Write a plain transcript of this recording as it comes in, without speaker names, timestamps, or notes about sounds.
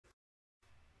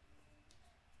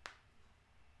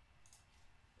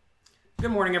Good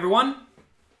morning, everyone.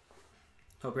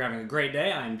 Hope you're having a great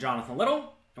day. I'm Jonathan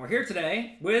Little, and we're here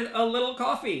today with a little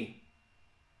coffee.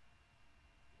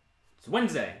 It's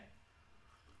Wednesday,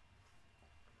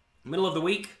 middle of the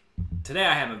week. Today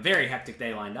I have a very hectic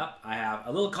day lined up. I have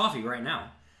a little coffee right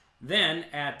now. Then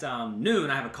at noon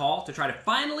I have a call to try to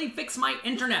finally fix my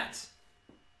internet.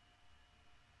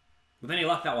 With any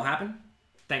luck that will happen,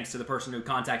 thanks to the person who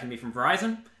contacted me from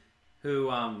Verizon,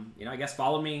 who, I guess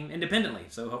followed me independently.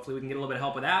 So hopefully we can get a little bit of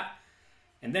help with that.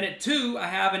 And then at 2, I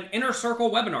have an Inner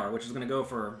Circle webinar, which is going to go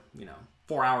for,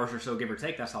 4 hours or so, give or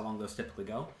take. That's how long those typically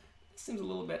go. This seems a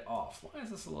little bit off. Why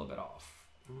is this a little bit off?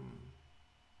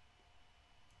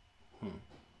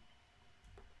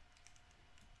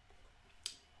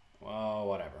 Well,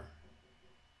 whatever.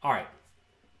 All right.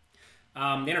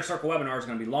 The Inner Circle webinar is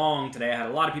going to be long today. I had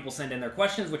a lot of people send in their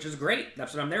questions, which is great.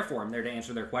 That's what I'm there for. I'm there to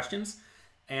answer their questions.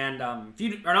 And if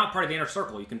you are not part of the Inner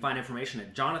Circle, you can find information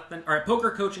at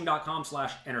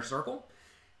pokercoaching.com/inner circle.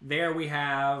 There we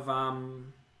have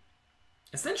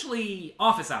essentially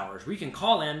office hours where you can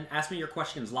call in, ask me your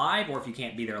questions live, or if you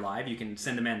can't be there live, you can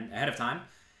send them in ahead of time,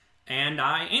 and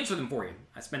I answer them for you.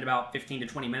 I spend about 15 to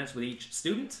 20 minutes with each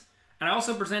student, and I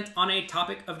also present on a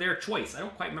topic of their choice. I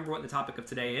don't quite remember what the topic of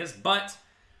today is, but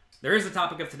there is a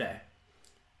topic of today.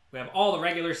 We have all the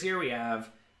regulars here. We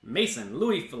have Mason,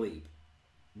 Louis Philippe,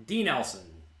 D.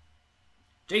 Nelson,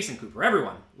 Jason Cooper,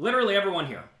 everyone. Literally everyone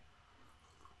here.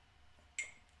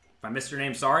 If I missed your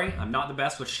name, sorry. I'm not the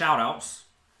best with shout-outs.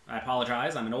 I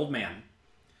apologize. I'm an old man.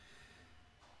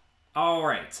 All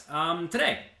right.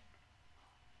 Today,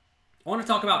 I want to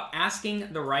talk about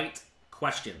asking the right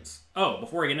questions. Oh,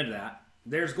 before we get into that,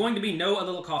 there's going to be no A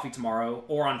Little Coffee tomorrow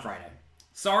or on Friday.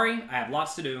 Sorry, I have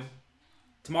lots to do.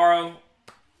 Tomorrow,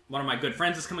 one of my good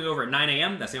friends is coming over at 9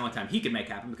 a.m. That's the only time he could make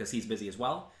happen because he's busy as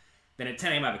well. Then at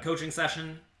 10 a.m. I have a coaching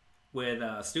session with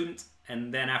a student.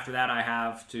 And then after that, I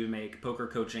have to make poker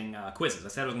coaching quizzes. I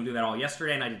said I was going to do that all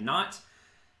yesterday, and I did not.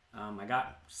 I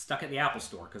got stuck at the Apple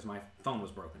store because my phone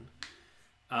was broken.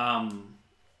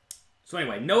 So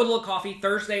anyway, no Little Coffee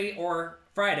Thursday or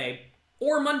Friday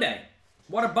or Monday.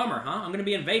 What a bummer, huh? I'm going to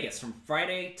be in Vegas from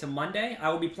Friday to Monday. I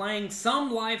will be playing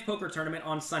some live poker tournament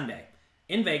on Sunday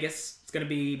in Vegas. It's going to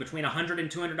be between $100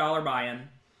 and $200 buy-in.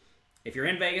 If you're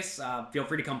in Vegas, feel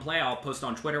free to come play. I'll post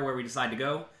on Twitter where we decide to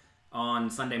go on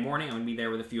Sunday morning. I'm going to be there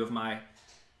with a few of my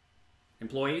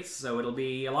employees, so it'll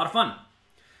be a lot of fun.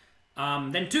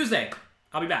 Then Tuesday,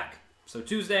 I'll be back. So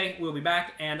Tuesday, we'll be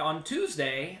back, and on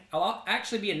Tuesday, I'll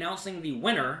actually be announcing the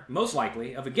winner, most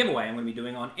likely, of a giveaway I'm going to be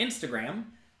doing on Instagram.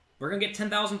 We're going to get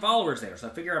 10,000 followers there, so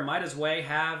I figure I might as well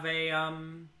have a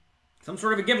some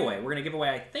sort of a giveaway. We're going to give away,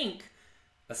 I think,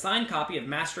 a signed copy of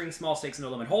Mastering Small Stakes No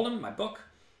Limit Hold'em, my book,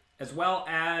 as well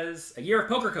as a year of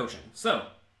poker coaching. So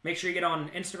make sure you get on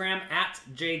Instagram at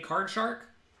JCardShark,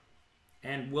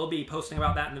 and we'll be posting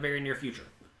about that in the very near future.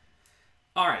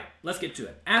 All right, let's get to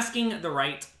it. Asking the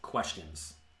right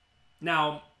questions.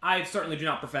 Now, I certainly do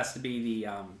not profess to be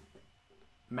the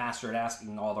master at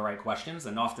asking all the right questions,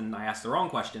 and often I ask the wrong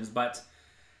questions, but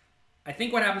I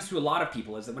think what happens to a lot of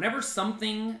people is that whenever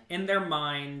something in their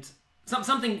mind,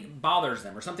 something bothers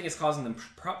them or something is causing them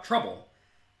trouble,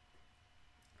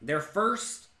 their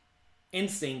first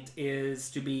instinct is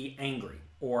to be angry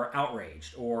or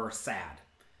outraged or sad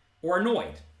or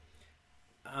annoyed.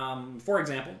 For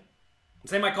example,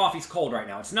 say my coffee's cold right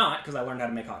now. It's not because I learned how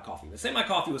to make hot coffee. But say my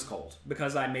coffee was cold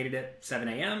because I made it at 7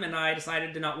 a.m. and I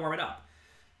decided to not warm it up.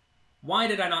 Why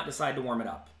did I not decide to warm it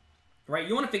up? Right?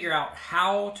 You want to figure out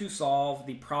how to solve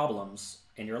the problems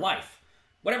in your life.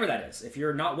 Whatever that is. If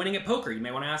you're not winning at poker, you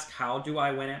may want to ask, how do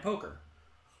I win at poker?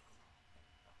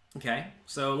 Okay,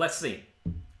 so let's see.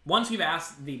 Once you've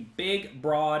asked the big,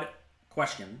 broad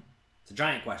question, it's a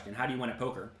giant question, how do you win at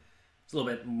poker? It's a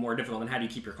little bit more difficult than how do you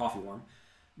keep your coffee warm.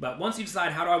 But once you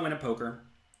decide, how do I win at poker?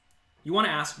 You want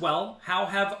to ask, well, how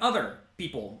have other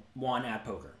people won at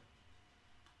poker?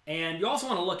 And you also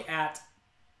want to look at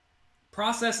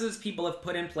processes people have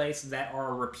put in place that are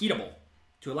repeatable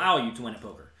to allow you to win at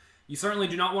poker. You certainly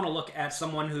do not want to look at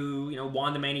someone who,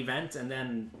 won the main event and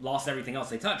then lost everything else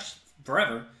they touched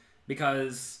forever,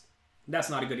 because that's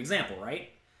not a good example, right?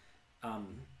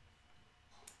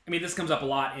 This comes up a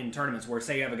lot in tournaments where,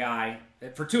 say you have a guy,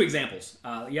 for two examples,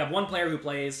 you have one player who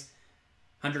plays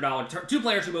 $100, two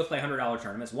players who both play $100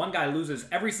 tournaments. One guy loses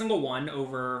every single one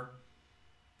over,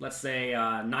 let's say,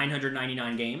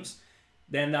 999 games.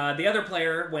 Then the other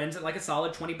player wins at like a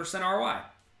solid 20% ROI.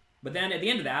 But then at the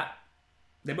end of that,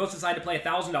 they both decide to play a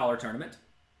 $1,000 tournament.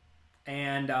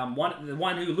 And the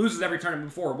one who loses every tournament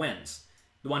before wins.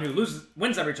 The one who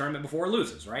wins every tournament before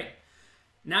loses, right?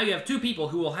 Now you have two people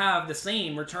who will have the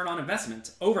same return on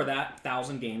investment over that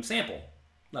 1,000 game sample.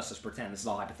 Let's just pretend this is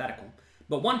all hypothetical.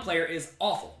 But one player is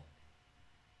awful.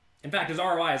 In fact, his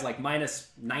ROI is like minus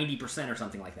 90% or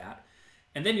something like that.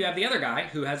 And then you have the other guy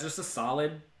who has just a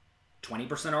solid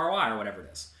 20% ROI or whatever it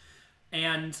is.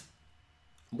 And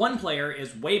one player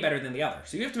is way better than the other.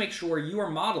 So you have to make sure you are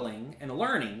modeling and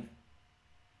learning,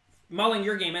 modeling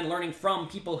your game and learning from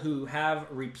people who have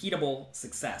repeatable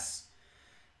success.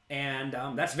 And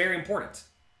that's very important.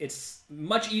 It's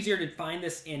much easier to find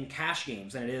this in cash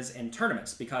games than it is in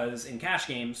tournaments, because in cash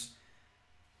games,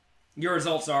 your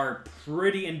results are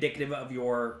pretty indicative of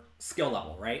your skill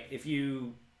level, right? If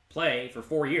you play for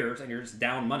 4 years and you're just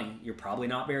down money, you're probably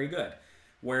not very good.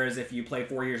 Whereas if you play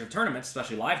 4 years of tournaments,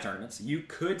 especially live tournaments, you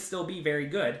could still be very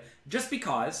good, just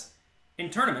because in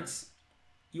tournaments,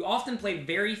 you often play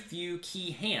very few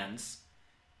key hands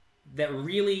that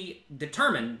really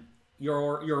determine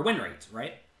your win rate,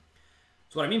 right?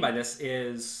 So what I mean by this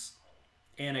is,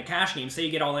 in a cash game, say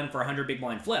you get all in for 100 big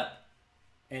blind flip,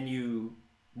 and you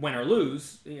win or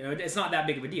lose, you know, it's not that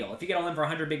big of a deal. If you get all in for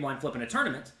 100 big blind flip in a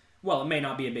tournament, well, it may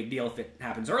not be a big deal if it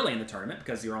happens early in the tournament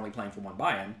because you're only playing for one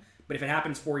buy-in. But if it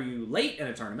happens for you late in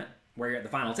a tournament, where you're at the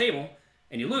final table,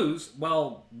 and you lose,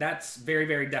 well, that's very,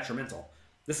 very detrimental.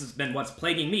 This has been what's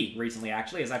plaguing me recently,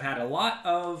 actually, is I've had a lot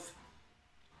of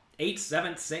 8th,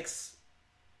 7th, 6th,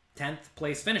 10th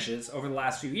place finishes over the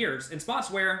last few years in spots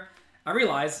where I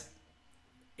realize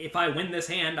if I win this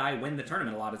hand, I win the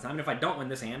tournament a lot of the time. And if I don't win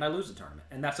this hand, I lose the tournament.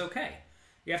 And that's okay.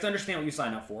 You have to understand what you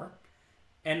sign up for.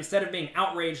 And instead of being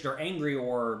outraged or angry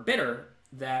or bitter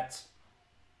that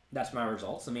that's my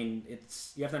results, I mean,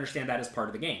 you have to understand that as part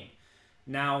of the game.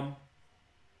 Now,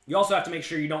 you also have to make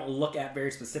sure you don't look at very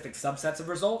specific subsets of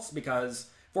results because,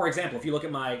 for example, if you look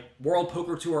at my World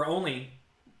Poker Tour only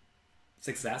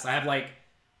success, I have like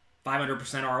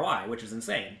 500% ROI, which is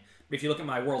insane. But if you look at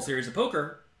my World Series of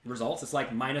Poker results, it's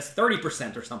like minus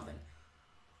 30% or something.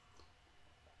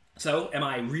 So, am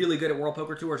I really good at World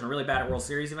Poker Tours and really bad at World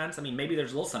Series events? I mean, maybe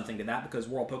there's a little something to that because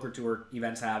World Poker Tour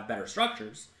events have better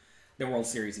structures than World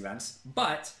Series events.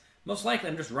 But most likely,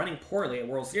 I'm just running poorly at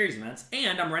World Series events,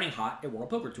 and I'm running hot at World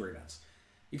Poker Tour events.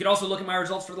 You could also look at my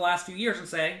results for the last few years and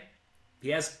say, he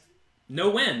has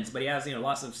no wins, but he has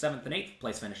lots of 7th and 8th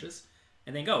place finishes,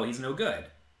 and then go, he's no good.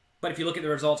 But if you look at the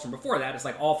results from before that, it's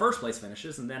like all first place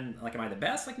finishes, and then, like, am I the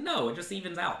best? Like, no, it just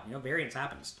evens out. Variance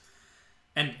happens.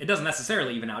 And it doesn't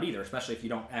necessarily even out either, especially if you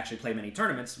don't actually play many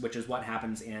tournaments, which is what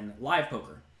happens in live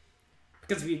poker.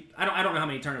 Because I don't know how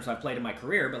many tournaments I've played in my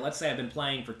career, but let's say I've been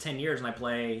playing for 10 years and I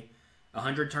play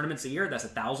 100 tournaments a year. That's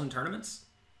 1,000 tournaments.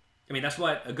 I mean, that's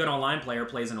what a good online player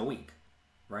plays in a week,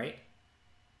 right?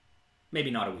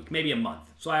 Maybe not a week, maybe a month.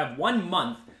 So I have 1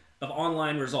 month of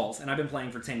online results, and I've been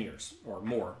playing for 10 years or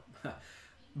more.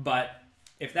 But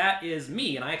if that is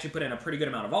me, and I actually put in a pretty good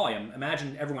amount of volume,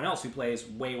 imagine everyone else who plays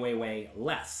way, way, way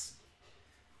less.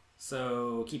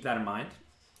 So keep that in mind.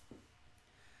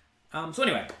 So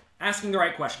anyway, asking the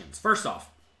right questions. First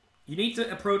off, you need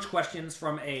to approach questions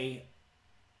from a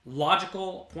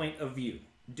logical point of view.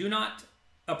 Do not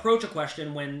approach a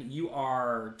question when you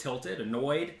are tilted,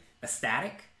 annoyed,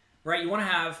 ecstatic, right? You want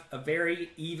to have a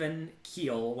very even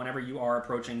keel whenever you are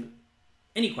approaching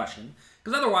any question,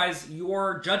 because otherwise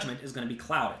your judgment is going to be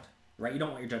clouded, right? You don't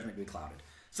want your judgment to be clouded.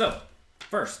 So,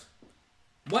 first,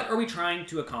 what are we trying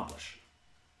to accomplish?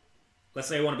 Let's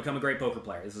say I want to become a great poker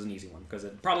player. This is an easy one, because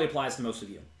it probably applies to most of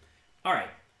you. All right,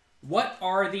 what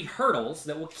are the hurdles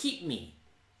that will keep me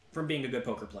from being a good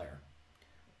poker player?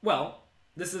 Well,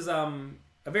 this is a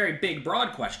very big,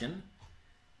 broad question,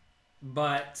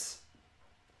 but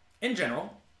in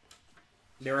general,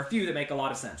 there are a few that make a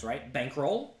lot of sense, right?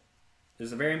 Bankroll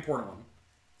is a very important one.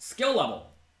 Skill level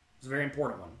is a very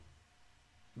important one.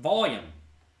 Volume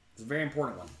is a very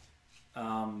important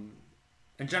one.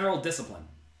 And general discipline.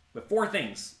 But 4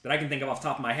 things that I can think of off the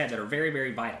top of my head that are very,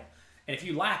 very vital. And if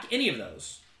you lack any of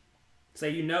those,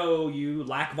 say you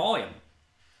lack volume,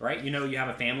 right? You have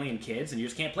a family and kids and you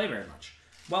just can't play very much.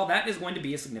 Well, that is going to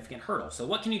be a significant hurdle. So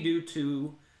what can you do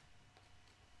to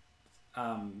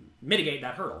mitigate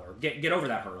that hurdle or get over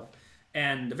that hurdle?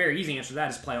 And the very easy answer to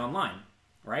that is play online,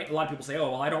 right? A lot of people say,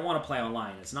 oh, well, I don't want to play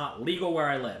online. It's not legal where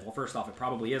I live. Well, first off, it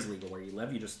probably is legal where you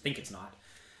live. You just think it's not.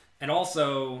 And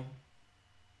also,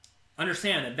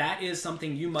 understand that that is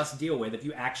something you must deal with if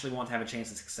you actually want to have a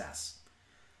chance at success.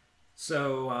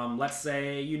 So let's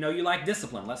say you like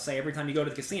discipline. Let's say every time you go to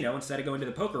the casino, instead of going to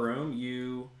the poker room,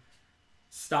 you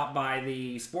stop by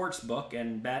the sports book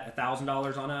and bet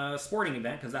 $1,000 on a sporting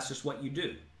event because that's just what you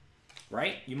do,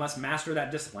 right? You must master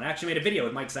that discipline. I actually made a video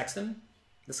with Mike Sexton,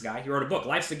 this guy. He wrote a book,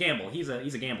 Life's a Gamble. He's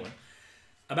a gambler.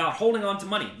 about holding on to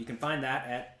money. You can find that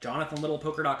at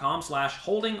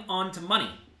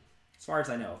jonathanlittlepoker.com/holdingontomoney. As far as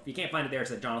I know. If you can't find it there,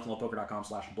 it's at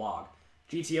jonathanlittlepoker.com/blog.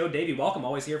 GTO, Davey, welcome.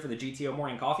 Always here for the GTO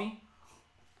morning coffee.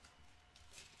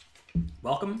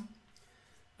 Welcome.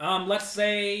 Let's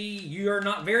say you're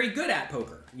not very good at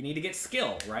poker. You need to get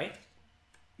skill, right?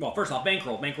 Well, first off,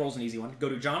 bankroll. Bankroll's an easy one. Go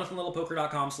to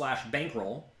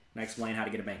jonathanlittlepoker.com/bankroll, and I explain how to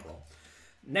get a bankroll.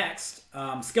 Next,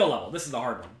 skill level. This is the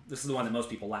hard one. This is the one that most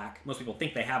people lack. Most people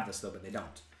think they have this, though, but they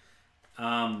don't.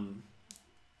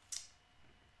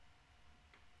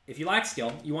 If you lack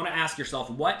skill, you want to ask yourself,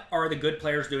 what are the good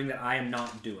players doing that I am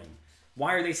not doing?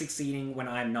 Why are they succeeding when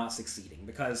I'm not succeeding?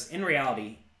 Because in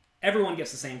reality, everyone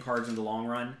gets the same cards in the long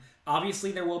run.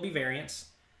 Obviously, there will be variance,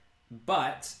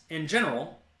 but in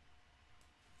general,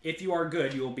 if you are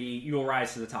good, you will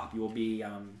rise to the top. You will be,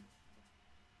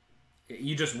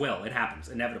 you just will. It happens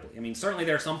inevitably. I mean, certainly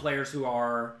there are some players who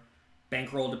are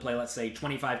bankrolled to play, let's say,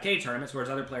 25K tournaments, whereas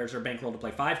other players are bankrolled to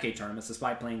play 5K tournaments,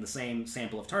 despite playing the same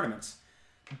sample of tournaments.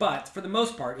 But for the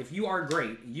most part, if you are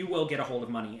great, you will get a hold of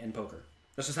money in poker.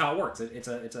 That's just how it works.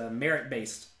 It's a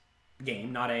merit-based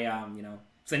game, not a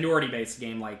seniority-based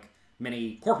game like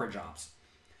many corporate jobs.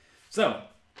 So,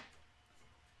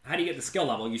 how do you get the skill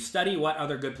level? You study what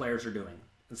other good players are doing,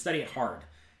 and study it hard.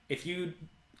 If you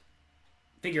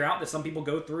figure out that some people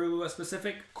go through a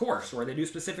specific course or they do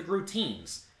specific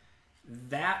routines,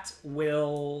 that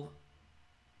will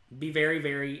be very,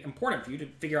 very important for you to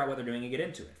figure out what they're doing and get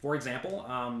into it. For example,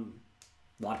 a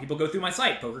lot of people go through my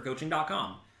site,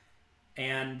 pokercoaching.com,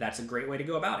 and that's a great way to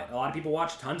go about it. A lot of people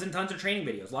watch tons and tons of training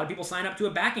videos. A lot of people sign up to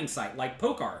a backing site like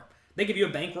Pokar. They give you a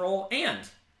bankroll and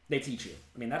they teach you.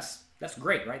 I mean, that's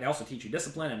great, right? They also teach you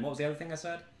discipline, and what was the other thing I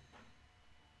said?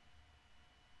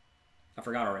 I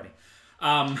forgot already.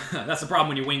 That's the problem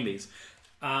when you wing these.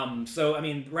 So, I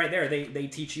mean, right there, they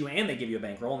teach you and they give you a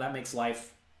bankroll, and that makes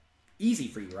life easy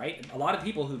for you, right? A lot of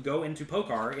people who go into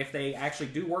Pokar, if they actually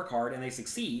do work hard and they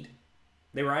succeed,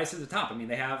 they rise to the top. I mean,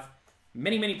 they have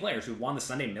many, many players who've won the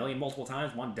Sunday Million multiple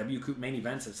times, won WCOOP main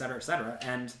events, etc.,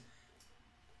 and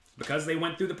because they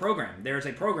went through the program. There's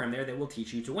a program there that will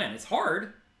teach you to win. It's hard.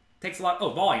 It takes a lot... Oh,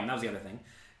 volume. That was the other thing.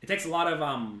 It takes a lot of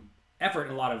effort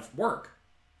and a lot of work,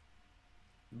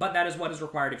 but that is what is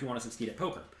required if you want to succeed at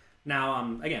poker.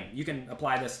 Now, again, you can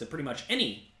apply this to pretty much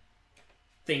any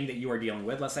thing that you are dealing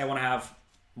with. Let's say I want to have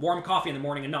warm coffee in the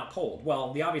morning and not cold.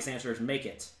 Well, the obvious answer is make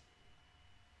it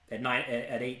at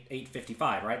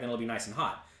 8:55, right? Then it'll be nice and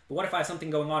hot. But what if I have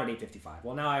something going on at 8:55?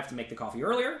 Well, now I have to make the coffee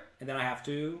earlier, and then I have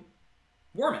to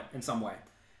warm it in some way.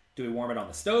 Do we warm it on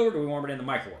the stove, or do we warm it in the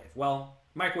microwave? Well,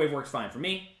 microwave works fine for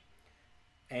me,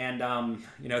 and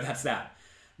that's that.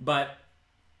 But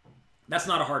that's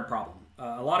not a hard problem.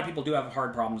 A lot of people do have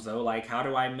hard problems, though, like how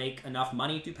do I make enough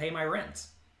money to pay my rent?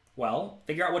 Well,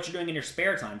 figure out what you're doing in your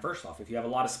spare time, first off. If you have a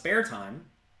lot of spare time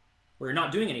where you're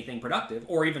not doing anything productive,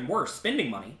 or even worse, spending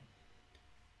money,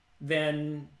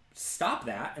 then stop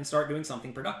that and start doing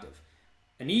something productive.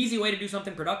 An easy way to do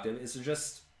something productive is to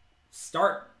just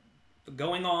start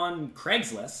going on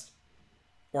Craigslist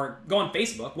or go on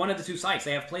Facebook, one of the two sites.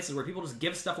 They have places where people just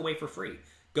give stuff away for free.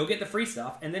 Go get the free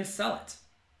stuff and then sell it.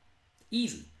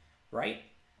 Easy, right?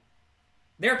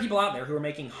 There are people out there who are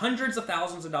making hundreds of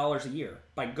thousands of dollars a year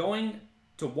by going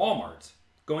to Walmart,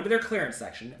 going to their clearance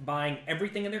section, buying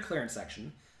everything in their clearance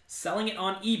section, selling it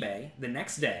on eBay the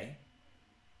next day,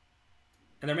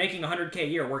 and they're making $100K a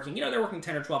year working, they're working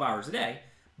 10 or 12 hours a day,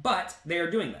 but they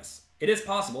are doing this. It is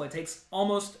possible. It takes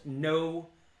almost no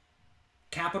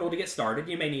capital to get started.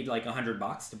 You may need like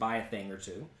 $100 to buy a thing or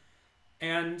two,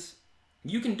 and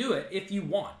you can do it if you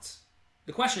want.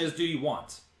 The question is, do you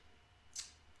want?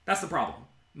 That's the problem.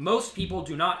 Most people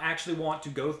do not actually want to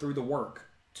go through the work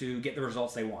to get the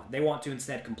results they want. They want to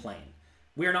instead complain.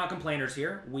 We are not complainers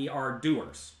here. We are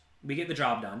doers. We get the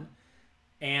job done.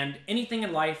 And anything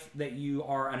in life that you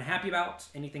are unhappy about,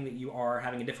 anything that you are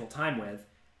having a difficult time with,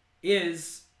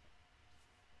 is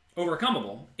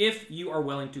overcomable if you are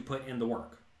willing to put in the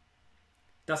work.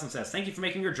 Dustin says, thank you for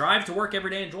making your drive to work every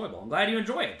day enjoyable. I'm glad you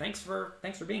enjoy it. Thanks for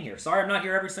being here. Sorry I'm not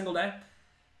here every single day,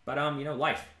 but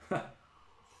life.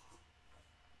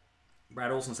 Brad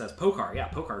Olson says, Pokar. Yeah,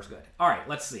 Pokar's good. All right,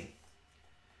 let's see.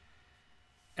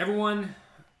 Everyone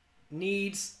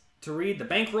needs to read the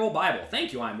Bankroll Bible.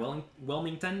 Thank you, I'm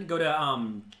Wilmington. Go to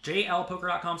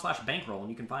jlpoker.com/bankroll and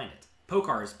you can find it.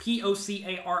 Pokar is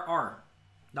POCARR.com.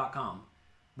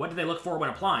 What do they look for when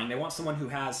applying? They want someone who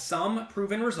has some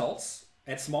proven results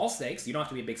at small stakes. You don't have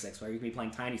to be a big stakes player. You can be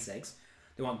playing tiny stakes.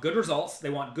 They want good results. They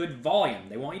want good volume.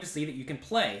 They want you to see that you can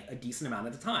play a decent amount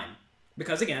at a time.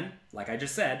 Because, again, like I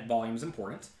just said, volume is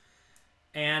important.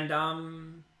 And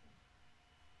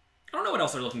I don't know what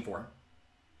else they're looking for.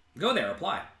 Go there,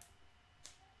 apply.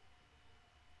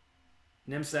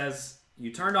 Nim says,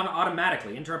 you turned on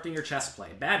automatically, interrupting your chess play.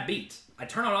 Bad beat. I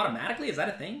turn on automatically? Is that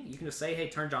a thing? You can just say, hey,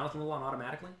 turn Jonathan Little on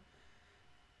automatically?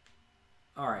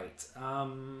 All right.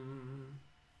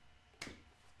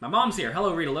 My mom's here.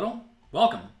 Hello, Rita Little.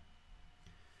 Welcome.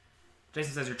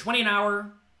 Jason says, you're 20 an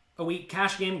hour a week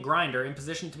cash game grinder in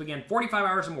position to begin 45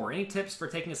 hours or more. Any tips for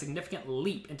taking a significant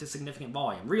leap into significant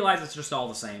volume? Realize it's just all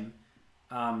the same.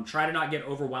 Try to not get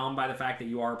overwhelmed by the fact that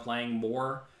you are playing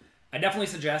more. I definitely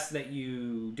suggest that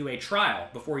you do a trial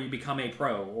before you become a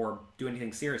pro or do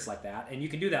anything serious like that. And you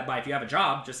can do that by, if you have a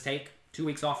job, just take 2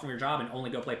 weeks off from your job and only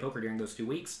go play poker during those 2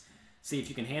 weeks. See if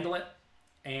you can handle it.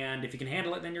 And if you can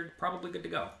handle it, then you're probably good to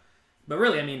go. But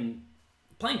really, I mean,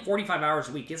 playing 45 hours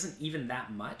a week isn't even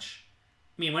that much.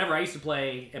 I mean, whenever I used to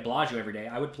play at Bellagio every day,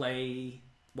 I would play,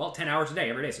 well, 10 hours a day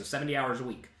every day, so 70 hours a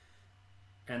week.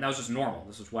 And that was just normal.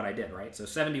 This was what I did, right? So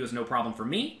 70 was no problem for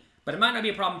me, but it might not be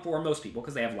a problem for most people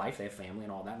because they have life, they have family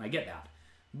and all that, and I get that.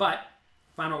 But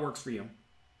find what works for you.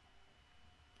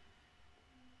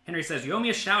 Henry says, you owe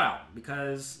me a shout out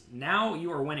because now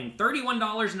you are winning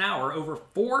 $31 an hour over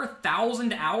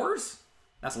 4,000 hours.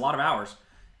 That's a lot of hours.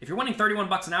 If you're winning 31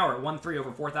 bucks an hour at 1-3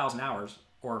 over 4,000 hours,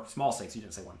 or small stakes, you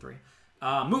didn't say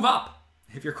 1-3, move up.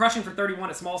 If you're crushing for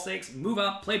 31 at small stakes, move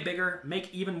up, play bigger,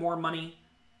 make even more money.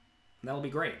 That'll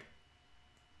be great.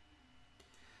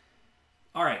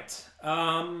 All right.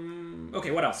 Okay,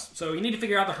 what else? So you need to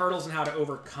figure out the hurdles and how to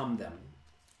overcome them.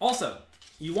 Also,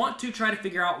 you want to try to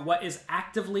figure out what is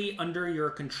actively under your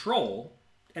control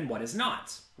and what is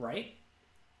not, right?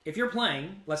 If you're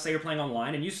playing, let's say you're playing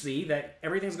online and you see that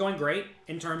everything's going great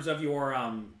in terms of your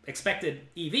expected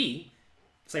EV,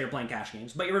 say you're playing cash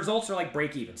games, but your results are like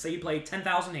break even. Say you play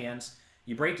 10,000 hands,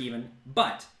 you break even,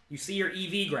 but you see your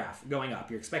EV graph going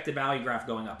up, your expected value graph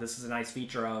going up. This is a nice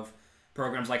feature of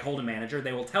programs like Hold'em Manager.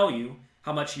 They will tell you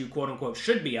how much you quote unquote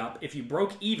should be up if you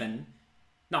broke even.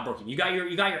 Not broken. You got your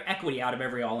equity out of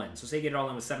every all-in. So say you get it all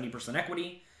in with 70%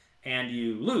 equity and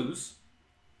you lose.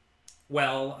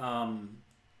 Well,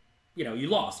 you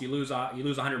lost. You lose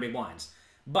 100 big blinds.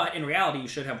 But in reality, you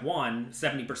should have won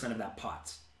 70% of that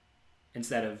pot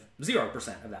instead of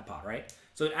 0% of that pot, right?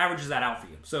 So it averages that out for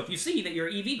you. So if you see that your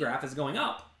EV graph is going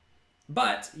up,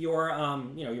 but you're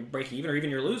breaking even or even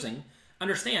you're losing,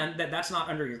 understand that that's not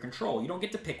under your control. You don't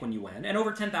get to pick when you win. And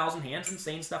over 10,000 hands,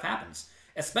 insane stuff happens.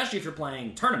 Especially if you're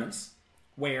playing tournaments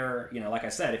where, like I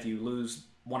said, if you lose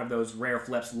one of those rare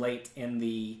flips late in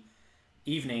the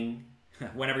evening,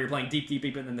 whenever you're playing deep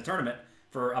in the tournament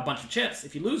for a bunch of chips,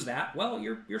 if you lose that, well,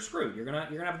 you're screwed. You're gonna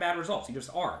have bad results. You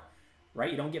just are, right?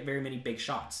 You don't get very many big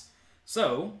shots.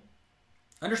 So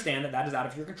understand that that is out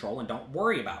of your control and don't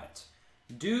worry about it.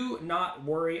 Do not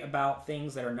worry about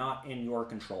things that are not in your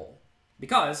control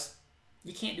because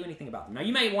you can't do anything about them. Now,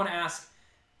 you may want to ask,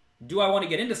 do I want to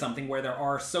get into something where there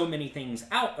are so many things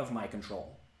out of my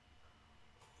control?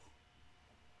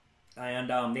 And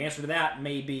the answer to that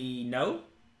may be no,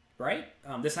 right?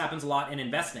 This happens a lot in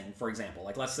investing, for example.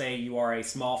 Like, let's say you are a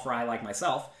small fry like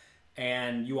myself,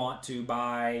 and you want to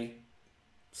buy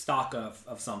stock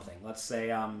of something. Let's say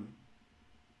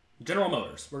General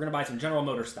Motors. We're going to buy some General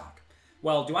Motors stock.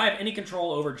 Well, do I have any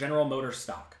control over General Motors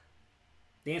stock?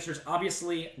 The answer is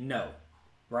obviously no,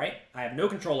 right? I have no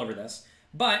control over this.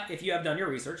 But if you have done your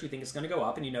research, you think it's going to go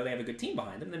up, and you know they have a good team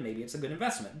behind them, then maybe it's a good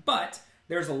investment. But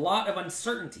there's a lot of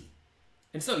uncertainty.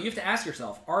 And so you have to ask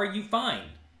yourself, are you fine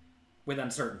with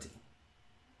uncertainty?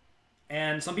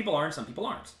 And some people are and some people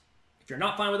aren't. If you're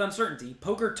not fine with uncertainty,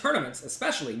 poker tournaments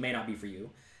especially may not be for you.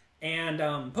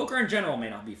 And poker in general may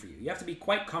not be for you. You have to be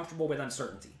quite comfortable with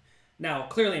uncertainty. Now,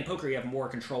 clearly in poker you have more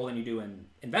control than you do in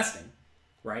investing,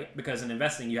 right? Because in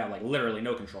investing you have like literally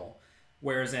no control.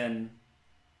 Whereas in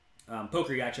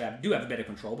poker, you actually do have a bit of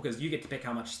control because you get to pick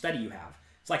how much study you have.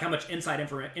 It's like how much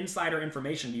insider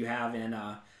information do you have in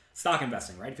stock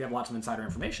investing, right? If you have lots of insider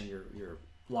information, you're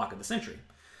lock of the century.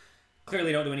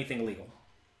 Clearly don't do anything illegal.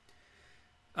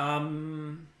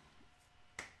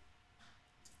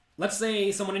 Let's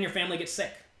say someone in your family gets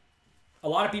sick. A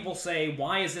lot of people say,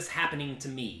 why is this happening to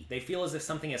me? They feel as if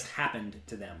something has happened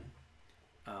to them.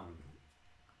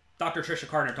 Dr. Tricia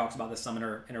Cardner talks about this some in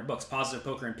her books, Positive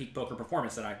Poker and Peak Poker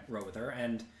Performance, that I wrote with her.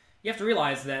 And you have to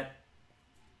realize that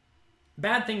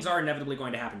bad things are inevitably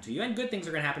going to happen to you, and good things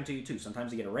are going to happen to you too.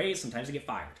 Sometimes you get a raise, sometimes you get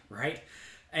fired, right?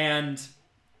 And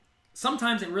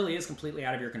sometimes it really is completely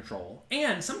out of your control.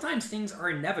 And sometimes things are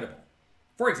inevitable.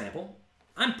 For example,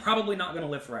 I'm probably not going to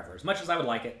live forever. As much as I would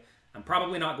like it, I'm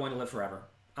probably not going to live forever.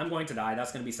 I'm going to die.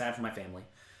 That's going to be sad for my family.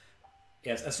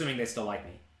 Yes, assuming they still like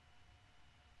me.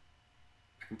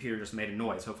 Computer just made a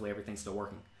noise. Hopefully everything's still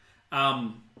working.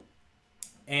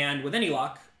 And with any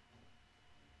luck,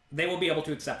 they will be able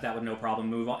to accept that with no problem,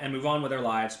 move on with their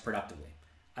lives productively.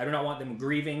 I do not want them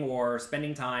grieving or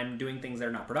spending time doing things that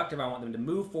are not productive. I want them to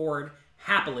move forward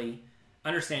happily,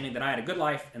 understanding that I had a good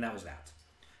life and that was that.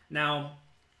 Now,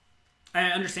 I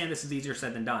understand this is easier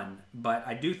said than done, but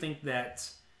I do think that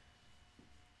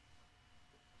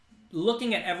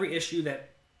looking at every issue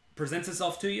that presents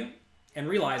itself to you and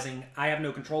realizing I have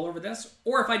no control over this,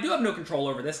 or if I do have no control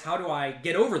over this, how do I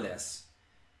get over this,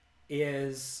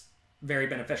 is very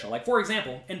beneficial. Like, for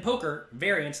example, in poker,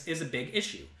 variance is a big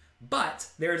issue, but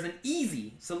there's an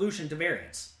easy solution to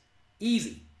variance.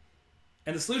 Easy.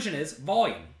 And the solution is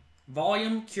volume.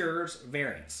 Volume cures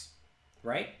variance,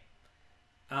 right?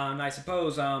 I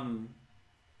suppose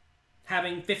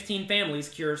having 15 families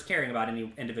cures caring about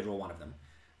any individual one of them.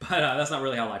 But that's not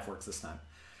really how life works this time.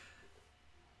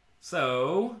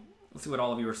 So, let's see what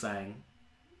all of you are saying.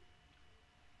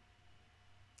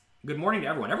 Good morning to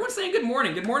everyone. Everyone's saying good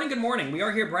morning. Good morning, good morning. We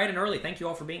are here bright and early. Thank you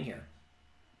all for being here.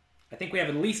 I think we have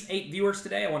at least 8 viewers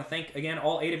today. I want to thank, again,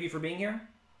 all 8 of you for being here.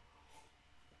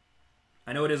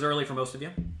 I know it is early for most of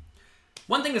you.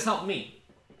 One thing that's helped me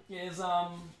is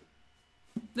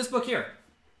this book here.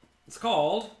 It's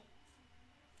called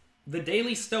The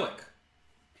Daily Stoic.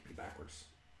 Maybe backwards.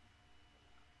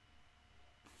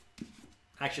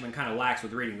 I've actually been kind of lax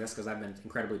with reading this because I've been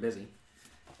incredibly busy.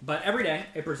 But every day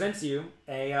it presents you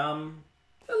a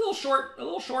little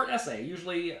short essay,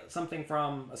 usually something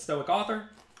from a Stoic author,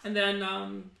 and then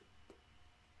a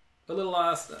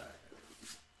little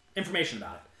information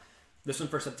about it. This one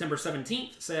for September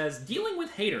 17th says, dealing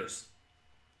with haters.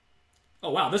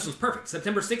 Oh wow, this one's perfect.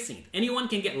 September 16th. Anyone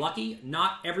can get lucky,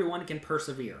 not everyone can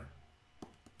persevere.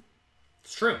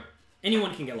 It's true.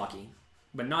 Anyone can get lucky,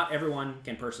 but not everyone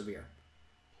can persevere.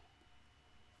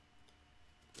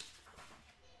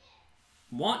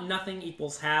 Want nothing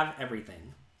equals have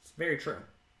everything. It's very true.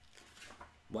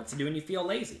 What to do when you feel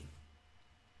lazy?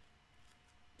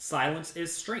 Silence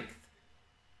is strength.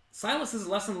 Silence is a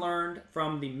lesson learned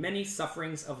from the many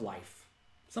sufferings of life.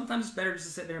 Sometimes it's better just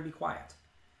to sit there and be quiet.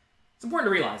 It's important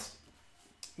to realize,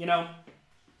 you know,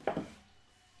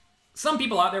 some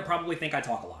people out there probably think I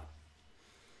talk a lot.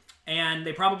 And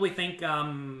they probably think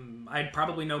I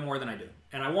probably know more than I do.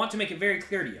 And I want to make it very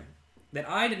clear to you that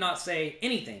I did not say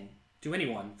anything to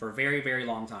anyone for a very, very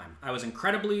long time. I was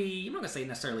incredibly, I'm not going to say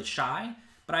necessarily shy,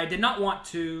 but I did not want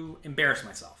to embarrass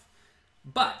myself.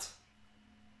 But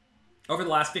over the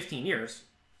last 15 years,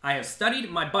 I have studied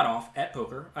my butt off at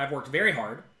poker. I've worked very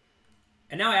hard.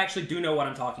 And now I actually do know what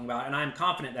I'm talking about, and I'm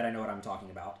confident that I know what I'm talking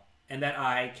about, and that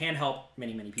I can help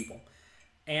many, many people.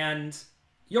 And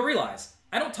you'll realize,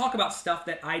 I don't talk about stuff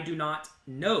that I do not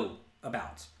know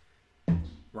about,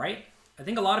 right? I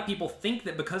think a lot of people think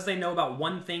that because they know about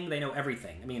one thing, they know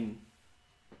everything. I mean,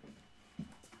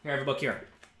 here I have a book here.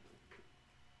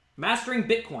 Mastering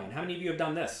Bitcoin. How many of you have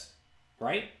done this,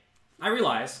 right? I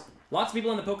realize lots of people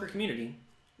in the poker community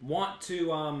want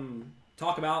to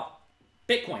talk about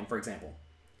Bitcoin, for example.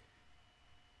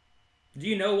 Do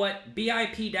you know what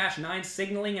BIP-9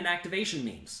 signaling and activation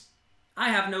means? I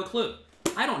have no clue.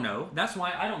 I don't know. That's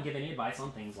why I don't give any advice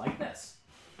on things like this.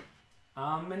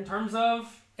 In terms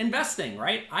of investing,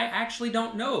 right? I actually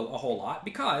don't know a whole lot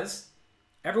because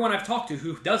everyone I've talked to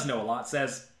who does know a lot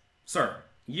says, sir,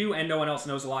 you and no one else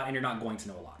knows a lot and you're not going to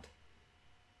know a lot.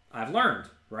 I've learned,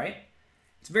 right?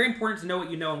 It's very important to know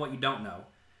what you know and what you don't know.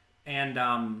 And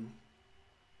I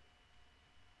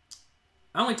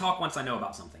only talk once I know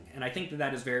about something. And I think that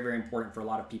that is very, very important for a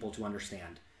lot of people to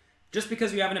understand. Just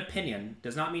because you have an opinion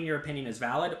does not mean your opinion is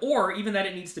valid or even that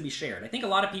it needs to be shared. I think a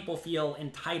lot of people feel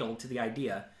entitled to the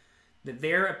idea that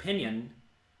their opinion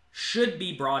should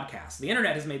be broadcast. The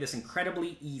internet has made this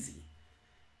incredibly easy.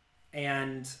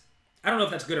 And I don't know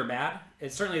if that's good or bad.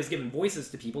 It certainly has given voices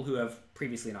to people who have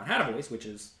previously not had a voice, which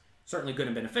is certainly good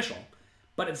and beneficial.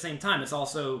 But at the same time, it's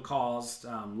also caused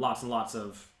lots and lots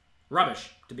of rubbish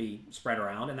to be spread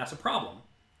around, and that's a problem,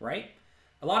 right?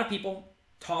 A lot of people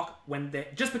talk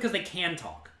just because they can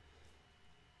talk.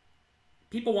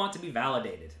 People want to be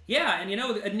validated. Yeah, and you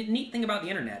know, a neat thing about the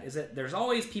internet is that there's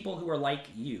always people who are like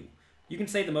you. You can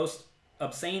say the most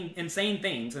insane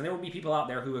things, and there will be people out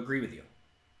there who agree with you,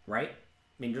 right? I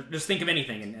mean, just think of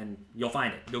anything, and you'll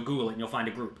find it. You'll Google it, and you'll find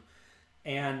a group.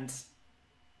 And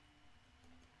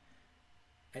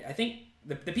I think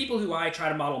the people who I try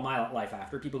to model my life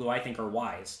after, people who I think are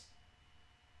wise,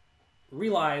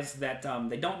 realize that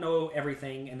they don't know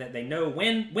everything and that they know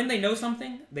when they know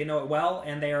something, they know it well,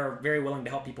 and they are very willing to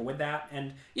help people with that.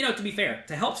 And, you know, to be fair,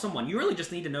 to help someone, you really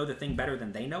just need to know the thing better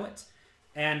than they know it.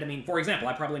 And, I mean, for example,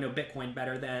 I probably know Bitcoin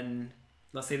better than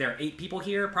let's say there are 8 people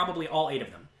here, probably all 8 of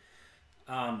them.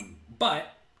 But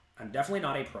I'm definitely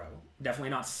not a pro,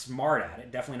 definitely not smart at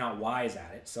it, definitely not wise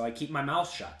at it, so I keep my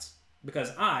mouth shut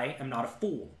because I am not a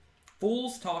fool.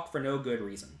 Fools talk for no good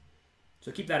reason.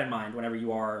 So keep that in mind whenever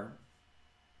you are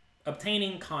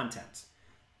obtaining content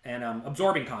and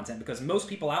absorbing content, because most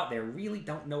people out there really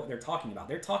don't know what they're talking about.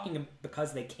 They're talking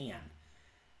because they can.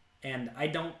 And I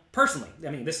don't, personally,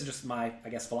 I mean, this is just my, I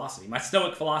guess, philosophy, my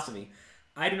stoic philosophy.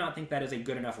 I do not think that is a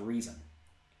good enough reason.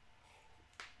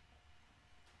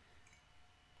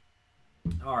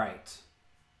 All right.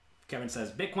 Kevin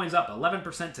says, Bitcoin's up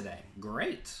 11% today.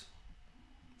 Great.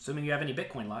 Assuming you have any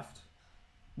Bitcoin left.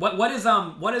 What is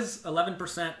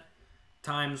 11%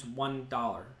 times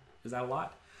 $1? Is that a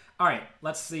lot? All right,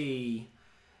 let's see.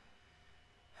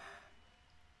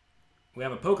 We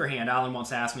have a poker hand Alan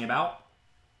wants to ask me about.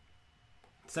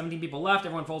 17 people left.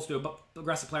 Everyone folds to a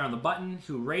aggressive player on the button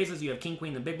who raises. You have king,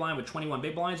 queen, the big blind with 21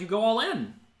 big blinds. You go all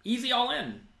in. Easy all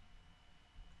in.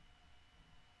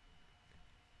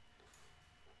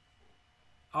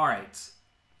 All right.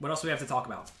 What else do we have to talk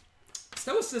about?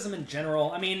 Stoicism in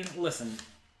general. I mean, listen.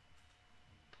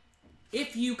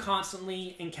 If you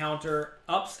constantly encounter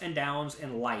ups and downs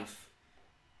in life,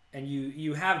 and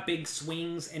you have big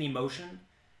swings in emotion,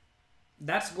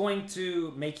 that's going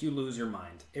to make you lose your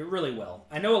mind. It really will.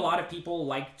 I know a lot of people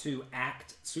like to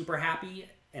act super happy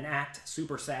and act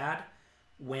super sad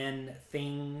when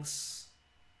things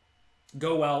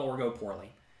go well or go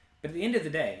poorly. But at the end of the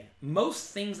day,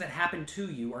 most things that happen to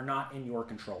you are not in your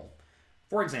control.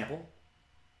 For example,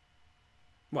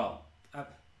 well, I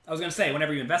was going to say,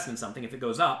 whenever you invest in something, if it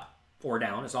goes up or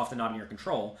down, it's often not in your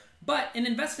control. But in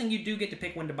investing, you do get to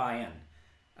pick when to buy in.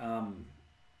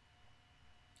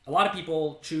 A lot of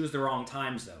people choose the wrong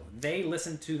times, though. They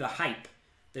listen to the hype.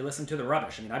 They listen to the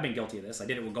rubbish. I mean, I've been guilty of this. I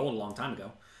did it with gold a long time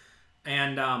ago.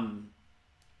 And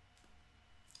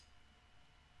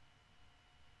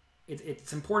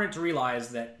it's important to realize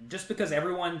that just because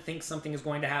everyone thinks something is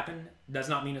going to happen does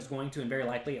not mean it's going to, and very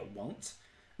likely it won't.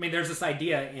 I mean, there's this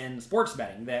idea in sports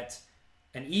betting that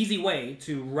an easy way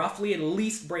to roughly at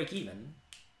least break even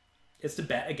is to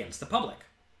bet against the public.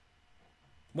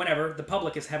 Whenever the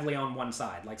public is heavily on one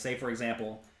side. Like, say, for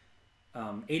example,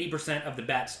 80% of the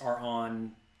bets are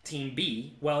on Team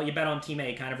B. Well, you bet on Team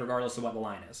A kind of regardless of what the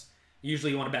line is.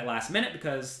 Usually you want to bet last minute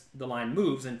because the line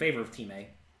moves in favor of Team A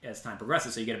as time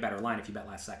progresses, so you get a better line if you bet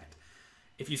last second.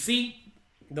 If you see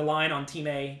the line on Team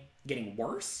A getting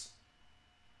worse,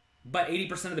 but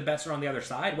 80% of the bets are on the other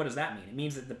side, what does that mean? It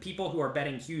means that the people who are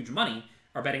betting huge money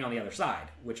are betting on the other side,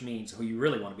 which means who you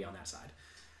really want to be on that side.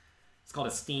 It's called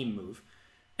a steam move.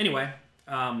 Anyway,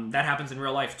 that happens in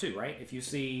real life too, right? If you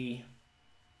see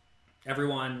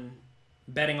everyone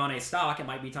betting on a stock, it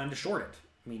might be time to short it.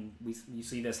 I mean, you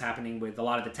see this happening with a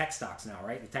lot of the tech stocks now,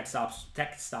 right? The tech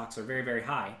stocks are very, very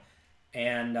high.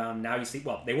 And now you see,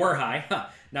 well, they were high.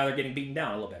 Now they're getting beaten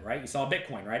down a little bit, right? You saw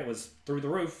Bitcoin, right? It was through the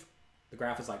roof. The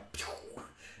graph is like,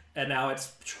 and now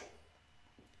it's.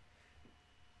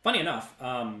 Funny enough,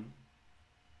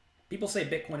 people say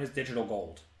Bitcoin is digital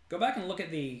gold. Go back and look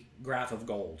at the graph of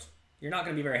gold. You're not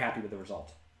going to be very happy with the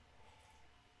result.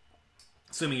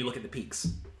 Assuming you look at the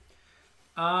peaks.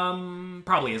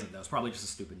 Probably isn't, though. It's probably just a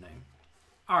stupid name.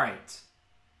 All right.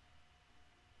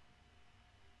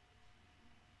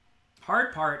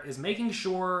 Hard part is making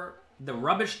sure the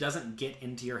rubbish doesn't get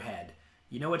into your head.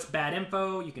 You know it's bad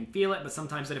info, you can feel it, but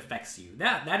sometimes it affects you.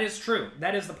 That is true.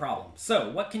 That is the problem. So,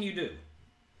 what can you do?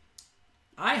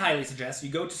 I highly suggest you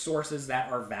go to sources that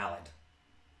are valid.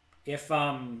 If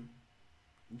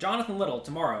Jonathan Little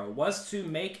tomorrow was to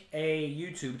make a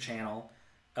YouTube channel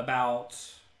about,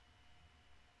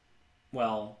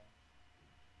 well,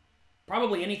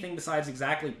 probably anything besides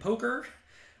exactly poker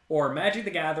or Magic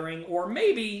the Gathering, or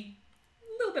maybe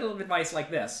a little bit of advice like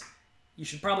this, you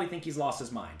should probably think he's lost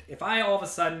his mind. If I all of a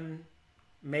sudden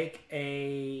make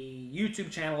a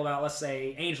YouTube channel about, let's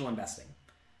say, angel investing.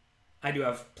 I do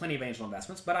have plenty of angel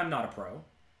investments, but I'm not a pro.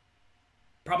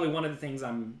 Probably one of the things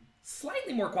I'm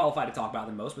slightly more qualified to talk about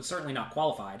than most, but certainly not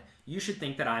qualified. You should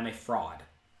think that I'm a fraud.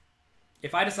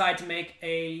 If I decide to make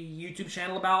a YouTube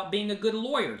channel about being a good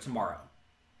lawyer tomorrow,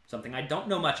 something I don't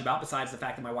know much about besides the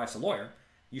fact that my wife's a lawyer,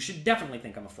 you should definitely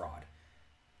think I'm a fraud.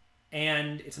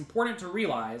 And it's important to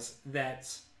realize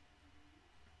that,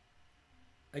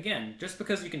 again, just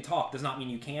because you can talk does not mean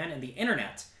you can, and the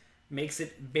internet makes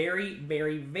it very,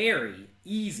 very, very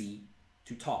easy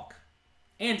to talk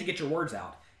and to get your words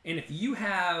out. And if you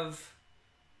have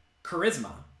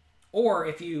charisma, or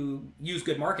if you use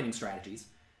good marketing strategies,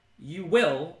 you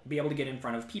will be able to get in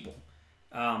front of people.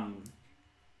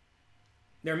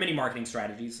 there are many marketing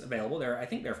strategies available. I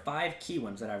think there are 5 key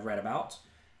ones that I've read about.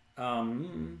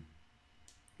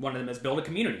 One of them is build a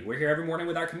community. We're here every morning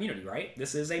with our community, right?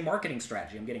 This is a marketing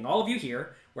strategy. I'm getting all of you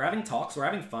here. We're having talks. We're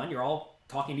having fun. You're all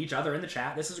talking to each other in the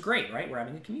chat. This is great, right? We're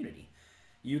having a community.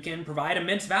 You can provide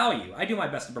immense value. I do my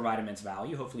best to provide immense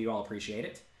value. Hopefully you all appreciate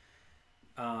it.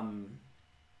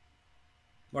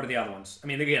 What are the other ones? I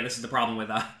mean, again, this is the problem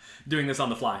with doing this on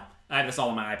the fly. I have this all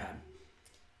on my iPad.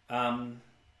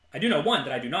 I do know one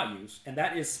that I do not use, and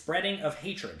that is spreading of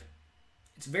hatred.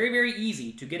 It's very, very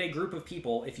easy to get a group of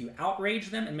people if you outrage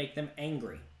them and make them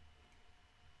angry.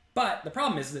 But the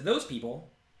problem is that those people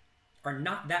are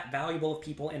not that valuable of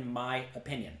people in my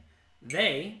opinion.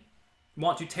 They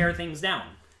want to tear things down.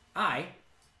 I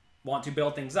want to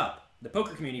build things up. The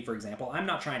poker community, for example, I'm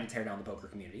not trying to tear down the poker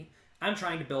community. I'm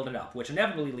trying to build it up, which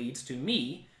inevitably leads to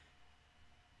me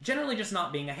generally just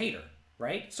not being a hater,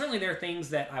 right? Certainly there are things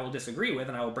that I will disagree with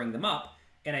and I will bring them up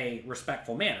in a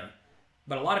respectful manner.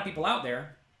 But a lot of people out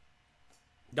there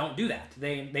don't do that.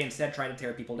 They instead try to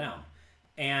tear people down.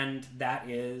 And that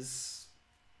is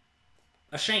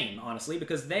a shame, honestly,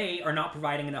 because they are not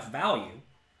providing enough value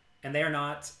and they are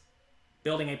not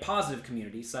building a positive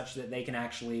community such that they can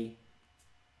actually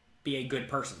be a good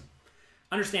person.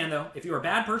 Understand, though, if you're a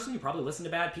bad person, you probably listen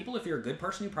to bad people. If you're a good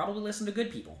person, you probably listen to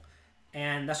good people.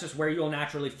 And that's just where you'll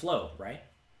naturally flow, right?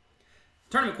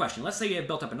 Tournament question. Let's say you have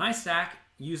built up a nice stack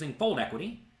using fold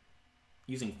equity.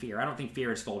 Using fear. I don't think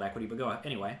fear is fold equity, but go ahead.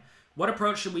 Anyway, what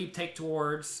approach should we take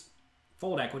towards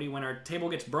fold equity when our table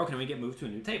gets broken and we get moved to a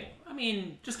new table? I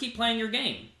mean, just keep playing your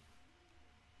game.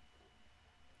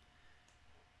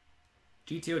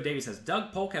 GTO Davey says,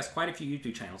 Doug Polk has quite a few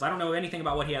YouTube channels. I don't know anything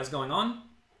about what he has going on.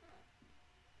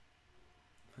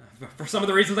 For some of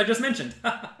the reasons I just mentioned.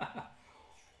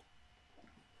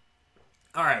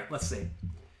 All right, let's see.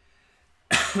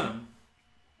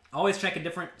 Always check a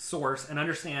different source and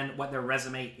understand what their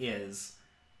resume is.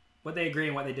 What they agree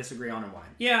and what they disagree on and why.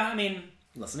 Yeah, I mean,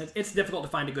 listen, it's difficult to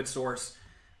find a good source.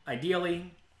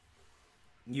 Ideally,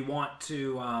 you want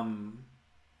to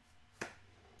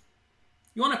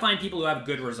find people who have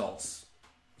good results.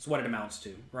 That's what it amounts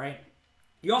to, right?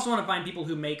 You also want to find people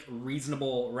who make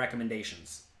reasonable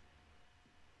recommendations.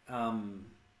 I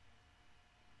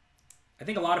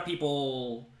think a lot of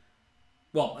people...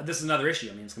 Well, this is another issue.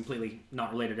 I mean, it's completely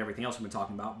not related to everything else we've been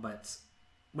talking about, but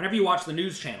whenever you watch the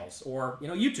news channels or,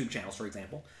 YouTube channels, for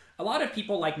example, a lot of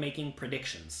people like making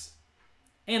predictions.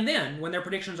 And then, when their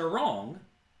predictions are wrong,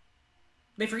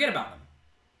 they forget about them.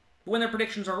 But when their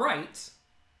predictions are right,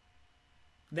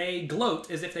 they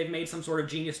gloat as if they've made some sort of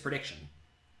genius prediction.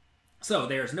 So,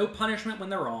 there's no punishment when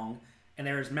they're wrong, and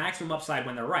there's maximum upside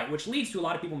when they're right, which leads to a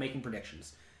lot of people making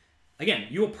predictions. Again,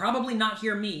 you will probably not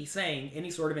hear me saying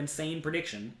any sort of insane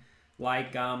prediction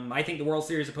like, I think the World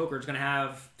Series of Poker is going to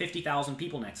have 50,000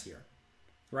 people next year,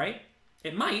 right?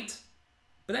 It might,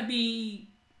 but that'd be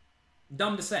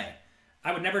dumb to say.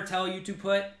 I would never tell you to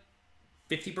put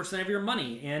 50% of your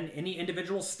money in any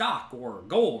individual stock or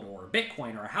gold or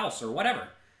Bitcoin or a house or whatever.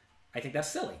 I think that's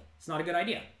silly. It's not a good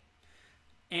idea.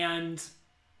 And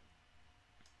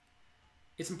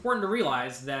it's important to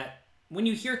realize that when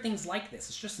you hear things like this,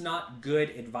 it's just not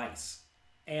good advice.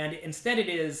 And instead it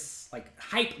is like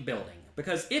hype building.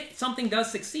 Because if something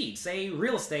does succeed, say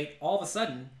real estate all of a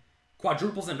sudden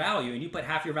quadruples in value and you put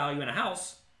half your value in a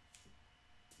house,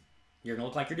 you're going to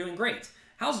look like you're doing great.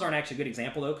 Houses aren't actually a good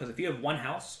example though, because if you have one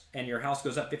house and your house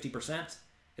goes up 50%,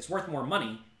 it's worth more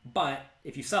money. But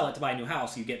if you sell it to buy a new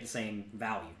house, you get the same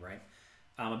value, right?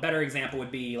 A better example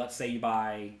would be, let's say you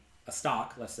buy a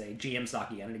stock, let's say GM stock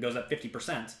again, and it goes up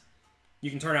 50%. You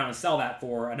can turn around and sell that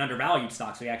for an undervalued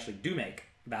stock, so you actually do make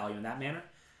value in that manner.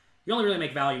 You only really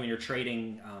make value when you're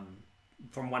trading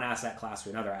from one asset class to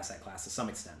another asset class to some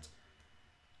extent.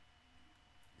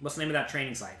 What's the name of that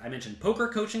training site? I mentioned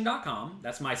pokercoaching.com.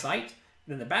 That's my site.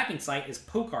 And then the backing site is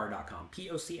pocar.com,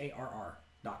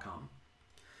 Pocarr.com.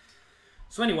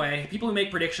 So anyway, people who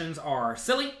make predictions are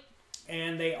silly,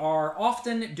 and they are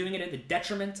often doing it at the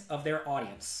detriment of their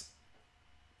audience.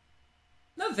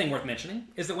 Another thing worth mentioning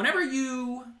is that whenever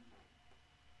you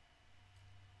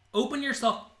open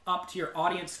yourself up to your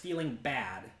audience feeling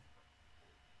bad,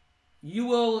 you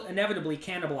will inevitably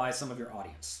cannibalize some of your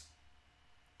audience.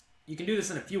 You can do this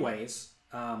in a few ways.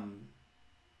 Well,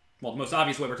 the most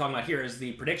obvious way we're talking about here is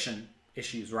the prediction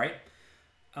issues, right?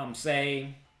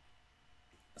 Say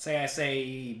I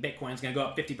say Bitcoin's going to go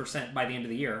up 50% by the end of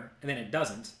the year, and then it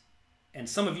doesn't. And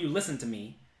some of you listen to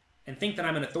me and think that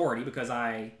I'm an authority because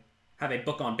I have a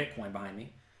book on Bitcoin behind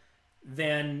me.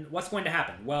 Then what's going to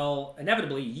happen? Well,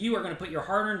 inevitably, you are going to put your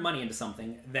hard-earned money into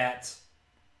something that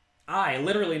I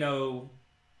literally know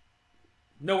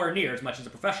nowhere near as much as a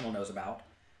professional knows about,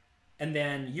 and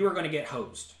then you are going to get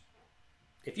hosed.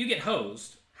 If you get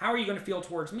hosed, how are you going to feel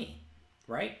towards me,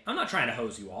 right? I'm not trying to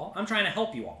hose you all. I'm trying to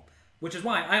help you all, which is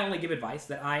why I only give advice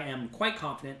that I am quite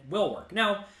confident will work.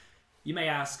 Now, you may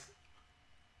ask,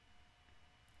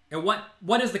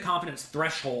 what is the confidence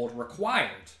threshold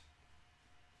required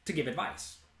to give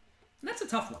advice? And that's a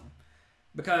tough one,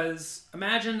 because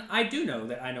imagine I do know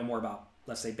that I know more about,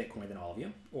 let's say, Bitcoin than all of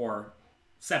you, or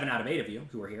 7 out of 8 of you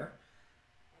who are here.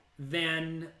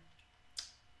 Then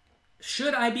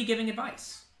should I be giving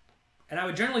advice? And I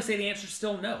would generally say the answer is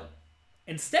still no.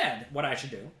 Instead, what I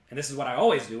should do, and this is what I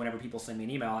always do whenever people send me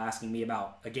an email asking me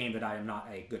about a game that I am not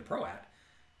a good pro at,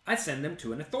 I send them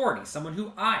to an authority, someone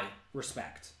who I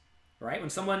respect, right? When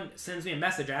someone sends me a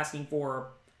message asking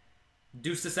for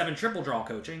deuce to 7 triple draw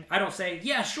coaching, I don't say,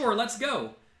 yeah, sure, let's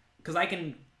go, because I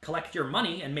can collect your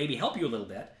money and maybe help you a little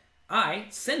bit. I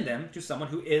send them to someone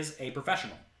who is a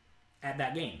professional at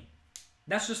that game.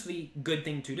 That's just the good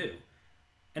thing to do.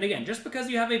 And again, just because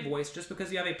you have a voice, just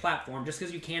because you have a platform, just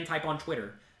because you can type on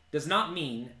Twitter, does not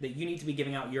mean that you need to be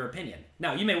giving out your opinion.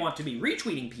 Now, you may want to be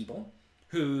retweeting people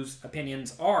whose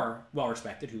opinions are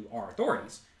well-respected, who are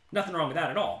authorities. Nothing wrong with that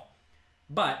at all.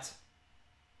 But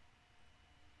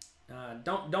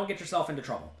don't get yourself into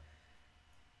trouble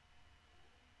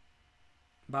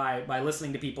by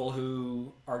listening to people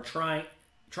who are trying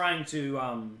to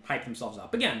hype themselves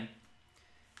up. Again,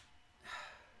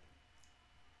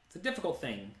 it's a difficult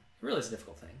thing. It really is a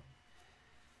difficult thing.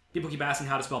 People keep asking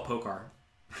how to spell Pokar.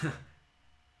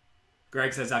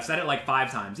 Greg says, I've said it like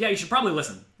 5 times. Yeah, you should probably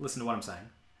listen to what I'm saying.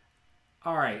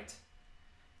 All right.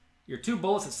 Your 2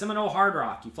 bullets at Seminole Hard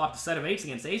Rock. You flopped a set of 8s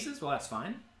against aces. Well, that's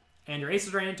fine. And your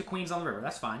aces ran into queens on the river.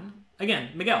 That's fine.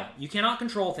 Again, Miguel, you cannot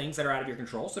control things that are out of your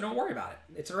control, so don't worry about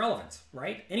it. It's irrelevant,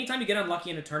 right? Anytime you get unlucky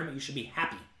in a tournament, you should be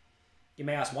happy. You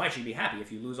may ask, why should you be happy if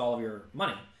you lose all of your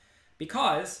money?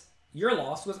 Because your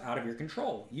loss was out of your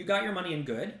control. You got your money in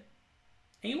good,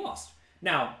 and you lost.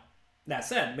 Now, that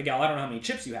said, Miguel, I don't know how many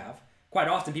chips you have. Quite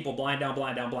often, people blind down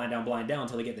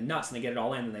until they get the nuts, and they get it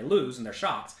all in, and they lose, and they're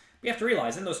shocked. But you have to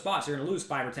realize, in those spots, you're going to lose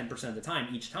 5 or 10% of the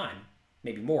time each time.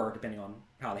 Maybe more, depending on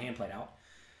how the hand played out.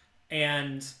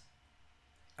 And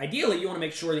ideally, you want to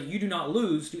make sure that you do not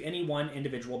lose to any one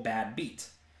individual bad beat.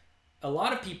 A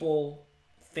lot of people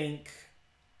think,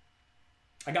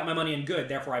 I got my money in good,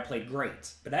 therefore I played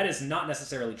great. But that is not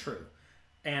necessarily true.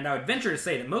 And I would venture to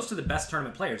say that most of the best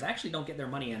tournament players actually don't get their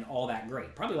money in all that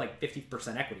great. Probably like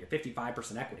 50% equity or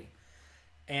 55% equity.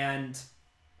 And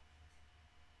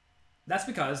that's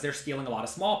because they're stealing a lot of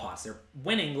small pots. They're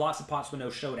winning lots of pots with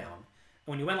no showdown.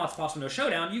 And when you win lots of pots with no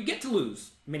showdown, you get to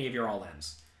lose many of your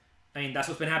all-ins. I mean, that's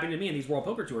what's been happening to me in these World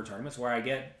Poker Tour tournaments, where I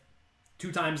get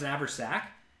 2 times an average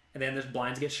stack, and then the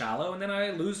blinds get shallow, and then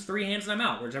I lose 3 hands and I'm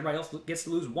out, whereas everybody else gets to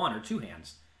lose 1 or 2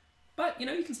 hands. But, you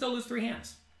know, you can still lose 3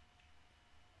 hands.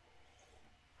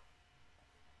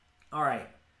 All right.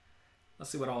 Let's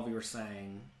see what all of you are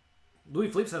saying. Louis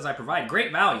Philippe says, I provide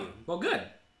great value. Well, good.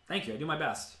 Thank you. I do my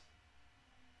best.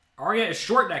 Aria is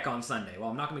short deck on Sunday. Well,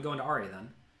 I'm not going to go into Aria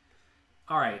then.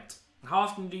 All right. How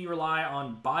often do you rely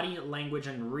on body language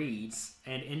and reads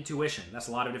and intuition? That's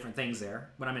a lot of different things there,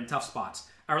 but I'm in tough spots.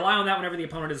 I rely on that whenever the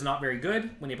opponent is not very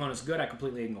good. When the opponent's good, I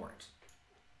completely ignore it.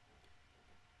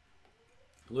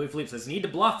 Louis Philippe says, need to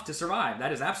bluff to survive.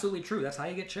 That is absolutely true. That's how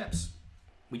you get chips.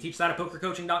 We teach that at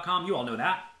pokercoaching.com. You all know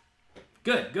that.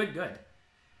 Good, good, good.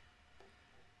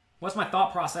 What's my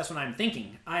thought process when I'm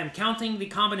thinking? I am counting the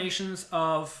combinations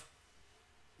of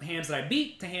hands that I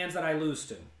beat to hands that I lose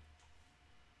to.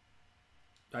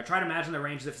 Do I try to imagine the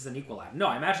range as if it's an equalizer? No,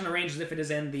 I imagine the range as if it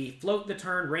is in the float the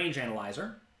turn range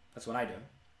analyzer. That's what I do.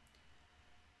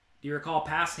 Do you recall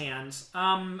past hands?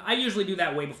 I usually do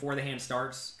that way before the hand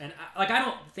starts. And I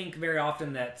don't think very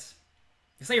often that,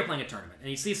 say you're playing a tournament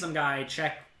and you see some guy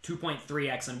check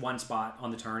 2.3x in one spot on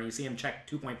the turn, and you see him check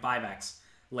 2.5x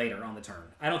later on the turn.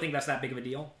 I don't think that's that big of a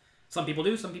deal. Some people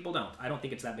do, some people don't. I don't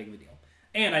think it's that big of a deal.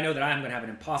 And I know that I'm going to have an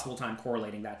impossible time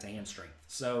correlating that to hand strength.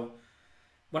 So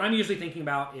what I'm usually thinking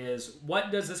about is,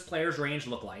 what does this player's range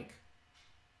look like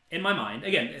in my mind?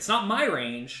 Again, it's not my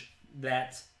range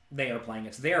that they are playing,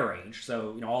 it's their range.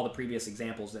 So, you know, all the previous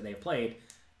examples that they've played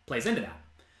plays into that.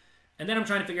 And then I'm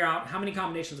trying to figure out how many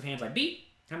combinations of hands I beat,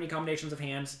 how many combinations of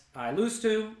hands I lose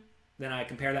to. Then I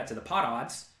compare that to the pot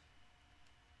odds.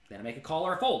 Then I make a call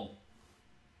or a fold.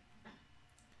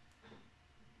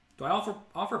 Do I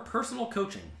offer personal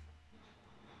coaching?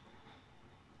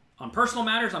 On personal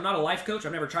matters, I'm not a life coach.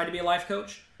 I've never tried to be a life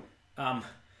coach.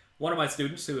 One of my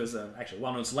students, who is actually a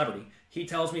well-known celebrity, he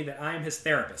tells me that I am his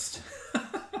therapist.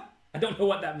 I don't know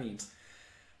what that means.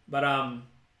 But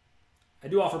I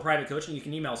do offer private coaching. You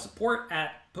can email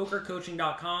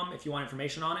support@pokercoaching.com if you want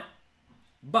information on it.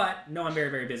 But no, I'm very,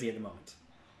 very busy at the moment.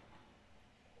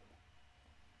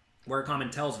 Where Common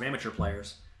Tells of Amateur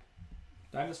Players.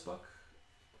 Do I have this book?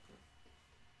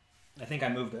 I think I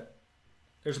moved it.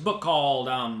 There's a book called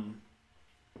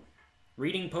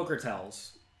Reading Poker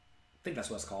Tells. I think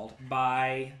that's what it's called.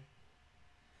 By,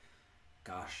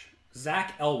 gosh,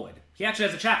 Zach Elwood. He actually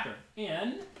has a chapter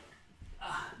in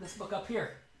this book up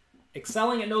here.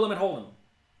 Excelling at No Limit Hold'em.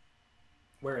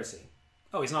 Where is he?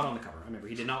 Oh, he's not on the cover. I remember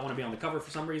he did not want to be on the cover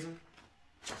for some reason.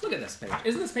 Look at this page.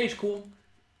 Isn't this page cool?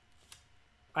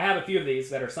 I have a few of these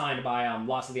that are signed by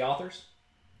lots of the authors.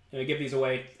 And we give these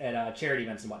away at charity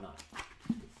events and whatnot.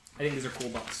 I think these are cool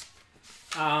books.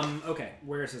 Okay,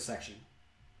 where is this section?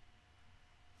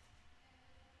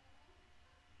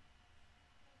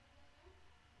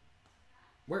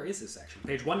 Where is this section?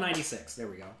 Page 196. There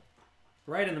we go.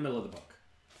 Right in the middle of the book.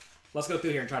 Let's go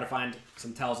through here and try to find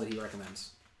some tells that he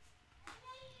recommends.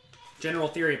 General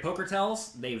theory of poker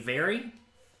tells. They vary,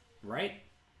 right?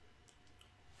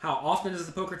 How often does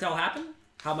the poker tell happen?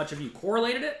 How much have you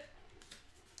correlated it?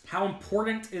 How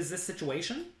important is this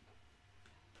situation?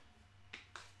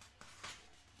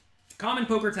 Common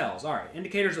poker tells. All right,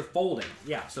 indicators of folding.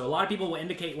 Yeah, so a lot of people will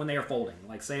indicate when they are folding.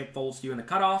 Like say it folds to you in the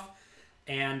cutoff,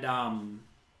 and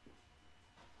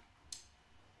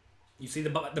you see the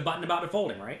button about to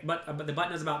folding, right? But the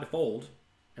button is about to fold,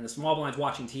 and the small blind's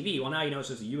watching TV. Well, now you know it's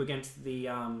just you against the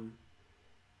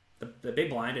big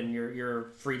blind, and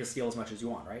you're free to steal as much as you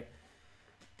want, right?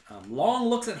 Long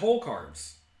looks at hole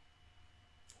cards.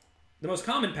 The most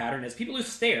common pattern is people who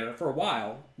stare for a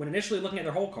while when initially looking at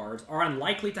their hole cards are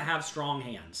unlikely to have strong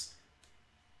hands.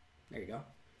 There you go.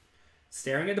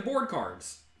 Staring at the board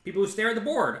cards. People who stare at the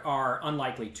board are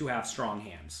unlikely to have strong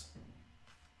hands.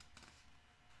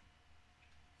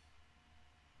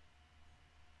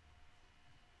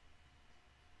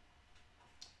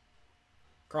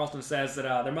 Carlton says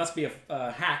that there must be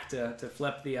a hack to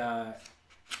flip the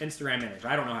Instagram image.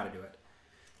 I don't know how to do it.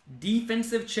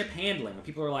 Defensive chip handling. When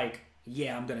people are like,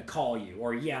 yeah, I'm going to call you,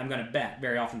 or yeah, I'm going to bet.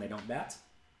 Very often they don't bet.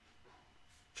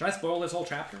 Should I spoil this whole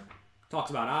chapter?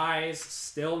 Talks about eyes,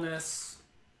 stillness,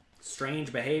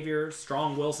 strange behaviors.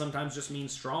 Strong will sometimes just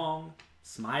means strong.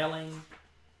 Smiling.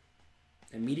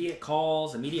 Immediate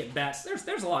calls, immediate bets.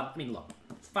 There's a lot. I mean, look,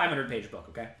 it's a 500-page book,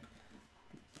 okay?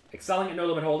 Excelling at No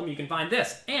Limit Hold'em, you can find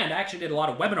this. And I actually did a lot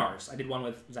of webinars. I did one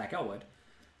with Zach Elwood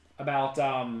about,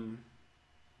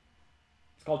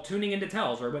 it's called Tuning Into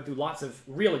Tells, where I went through lots of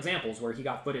real examples where he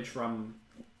got footage from,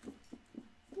 I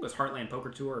think it was Heartland Poker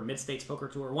Tour or Mid-States Poker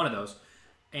Tour, one of those.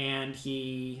 And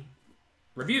he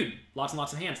reviewed lots and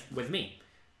lots of hands with me.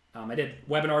 I did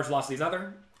webinars with lots of these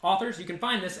other authors. You can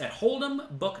find this at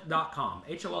holdembook.com,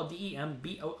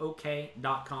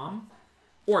 HOLDEMBOOK.com.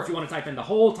 Or if you want to type in the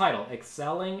whole title,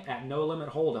 excelling at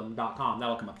nolimithold'em.com,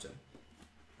 that'll come up too.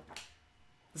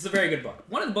 This is a very good book.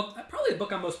 One of the book, probably the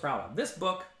book I'm most proud of. This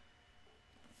book,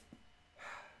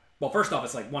 well, first off,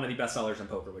 it's like one of the best sellers in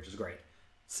poker, which is great.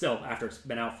 Still, after it's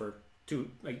been out for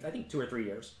I think 2 or 3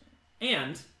 years.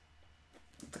 And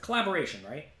it's a collaboration,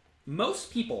 right?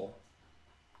 Most people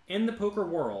in the poker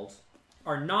world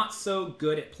are not so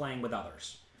good at playing with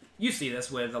others. You see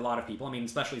this with a lot of people. I mean,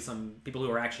 especially some people who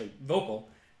are actually vocal.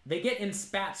 They get in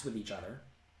spats with each other,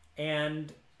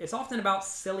 and it's often about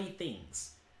silly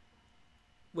things,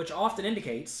 which often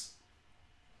indicates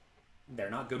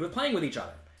they're not good with playing with each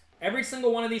other. Every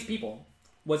single one of these people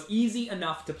was easy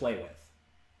enough to play with.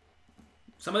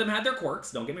 Some of them had their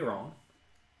quirks, don't get me wrong,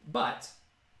 but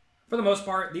for the most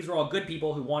part, these were all good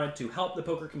people who wanted to help the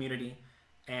poker community,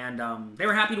 and they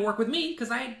were happy to work with me because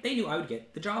they knew I would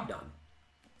get the job done.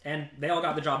 And they all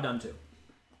got the job done too.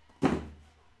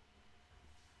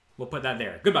 We'll put that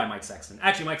there. Goodbye, Mike Sexton.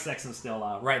 Actually, Mike Sexton's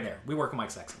still right there. We work with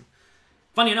Mike Sexton.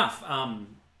 Funny enough,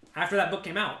 after that book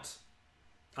came out,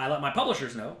 I let my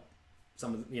publishers know,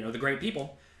 some of the great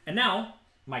people, and now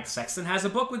Mike Sexton has a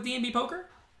book with D&B Poker.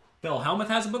 Bill Hellmuth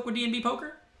has a book with D&B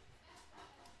Poker.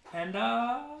 And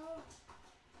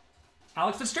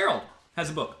Alex Fitzgerald has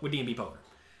a book with D&B Poker.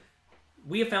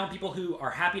 We have found people who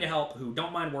are happy to help, who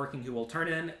don't mind working, who will turn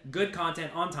in good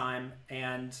content on time,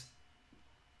 and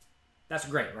that's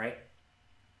great, right?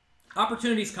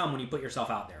 Opportunities come when you put yourself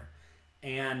out there,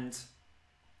 and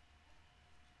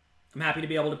I'm happy to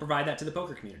be able to provide that to the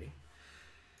poker community.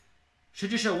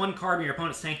 Should you show one card when your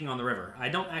opponent's tanking on the river? I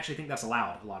don't actually think that's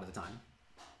allowed a lot of the time.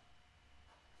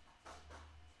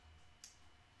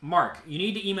 Mark, you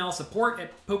need to email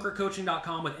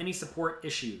support@pokercoaching.com with any support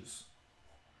issues.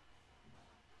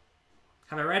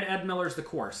 Have I read Ed Miller's The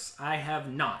Course? I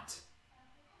have not.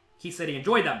 He said he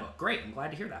enjoyed that book. Great, I'm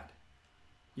glad to hear that.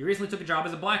 You recently took a job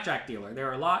as a blackjack dealer. There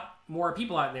are a lot more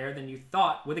people out there than you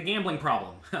thought with a gambling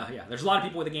problem. Yeah, there's a lot of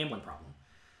people with a gambling problem.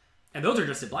 And those are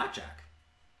just at blackjack.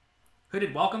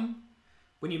 Hooded, welcome.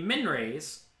 When you min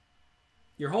raise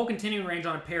your whole continuing range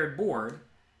on a paired board,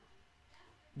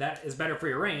 that is better for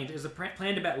your range. Is the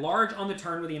plan to bet large on the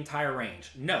turn with the entire range?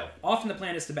 No. Often the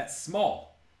plan is to bet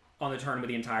small on the turn with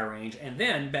the entire range and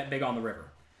then bet big on the river.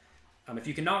 If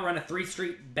you cannot run a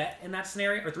 3-street bet in that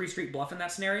scenario, or 3-street bluff in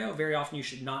that scenario, very often you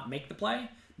should not make the play.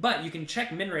 But you can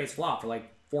check min-raise flop for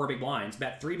like 4 big blinds,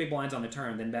 bet 3 big blinds on the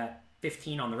turn, then bet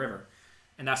 15 on the river.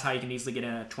 And that's how you can easily get in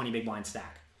a 20 big blind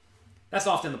stack. That's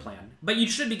often the plan. But you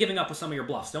should be giving up with some of your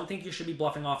bluffs. Don't think you should be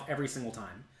bluffing off every single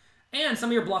time. And some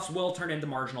of your bluffs will turn into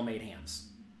marginal made hands.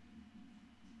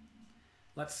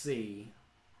 Let's see.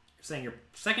 You're saying your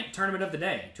second tournament of the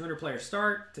day. 200 players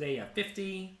start. Today you have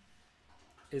 50.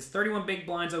 Is 31 big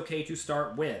blinds okay to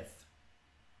start with?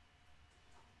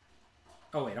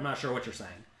 Oh, wait. I'm not sure what you're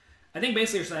saying. I think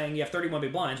basically you're saying you have 31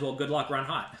 big blinds. Well, good luck, run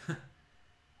hot.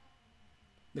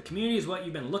 The community is what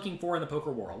you've been looking for in the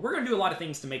poker world. We're going to do a lot of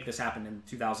things to make this happen in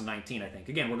 2019, I think.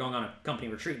 Again, we're going on a company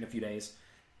retreat in a few days.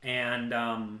 And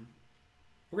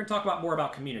we're going to talk more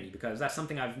about community because that's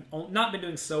something I've not been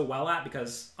doing so well at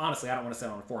because, honestly, I don't want to sit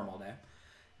on a forum all day.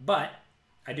 But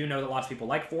I do know that lots of people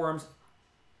like forums.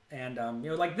 And,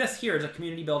 like this here is a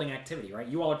community building activity, right?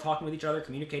 You all are talking with each other,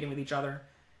 communicating with each other.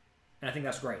 And I think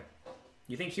that's great.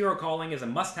 You think hero calling is a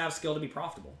must-have skill to be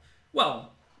profitable?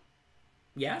 Well,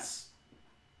 yes.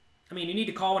 I mean, you need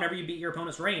to call whenever you beat your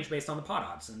opponent's range based on the pot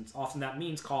odds. And often that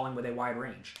means calling with a wide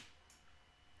range.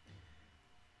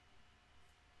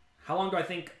 How long do I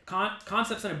think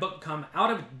concepts in a book become out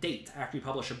of date after you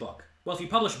publish a book? Well, if you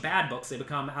publish bad books, they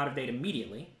become out of date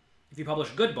immediately. If you publish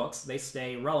good books, they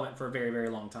stay relevant for a very, very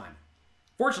long time.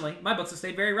 Fortunately, my books have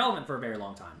stayed very relevant for a very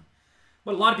long time.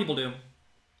 What a lot of people do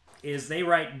is they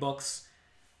write books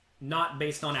not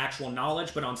based on actual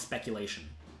knowledge, but on speculation.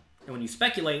 And when you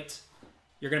speculate,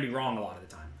 you're going to be wrong a lot of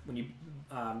the time. When you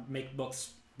make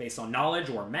books based on knowledge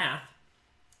or math,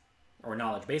 or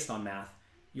knowledge based on math,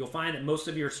 you'll find that most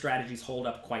of your strategies hold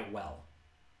up quite well.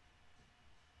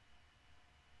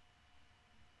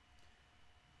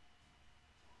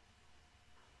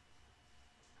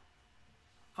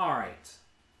 All right.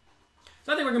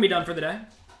 So I think we're going to be done for the day.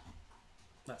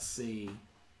 Let's see.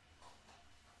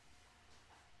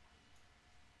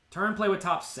 Turn play with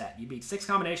top set. You beat 6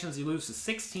 combinations. You lose to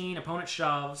 16. Opponent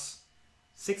shoves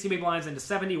 60 big blinds into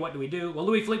 70. What do we do? Well,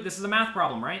 Louis Philippe, this is a math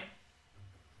problem, right?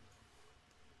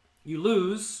 You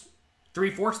lose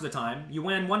 3/4 of the time. You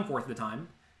win 1/4 of the time.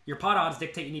 Your pot odds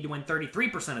dictate you need to win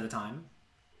 33% of the time.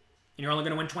 And you're only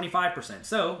going to win 25%.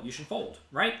 So you should fold,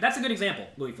 right? That's a good example,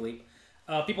 Louis Philippe.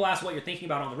 People ask what you're thinking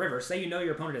about on the river. Say you know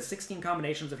your opponent has 16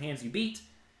 combinations of hands you beat,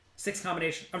 16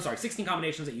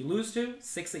 combinations that you lose to,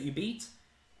 6 that you beat,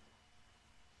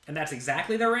 and that's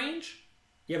exactly their range.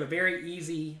 You have a very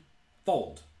easy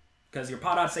fold because your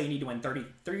pot odds say you need to win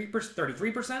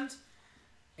 33%,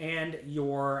 and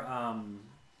your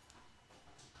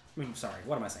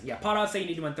what am I saying? Yeah, pot odds say you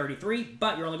need to win 33,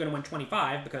 but you're only going to win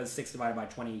 25 because 6 divided by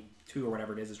 22 or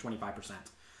whatever it is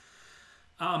 25%.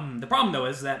 The problem though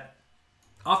is that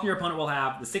often your opponent will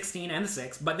have the 16 and the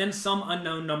 6, but then some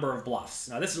unknown number of bluffs.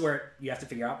 Now, this is where you have to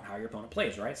figure out how your opponent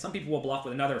plays, right? Some people will bluff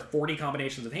with another 40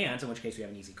 combinations of hands, in which case you have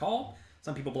an easy call.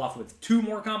 Some people bluff with 2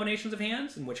 more combinations of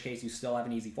hands, in which case you still have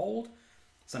an easy fold.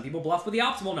 Some people bluff with the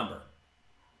optimal number,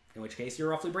 in which case you're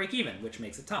roughly break even, which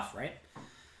makes it tough, right?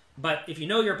 But if you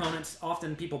know your opponents,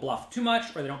 often people bluff too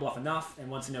much or they don't bluff enough, and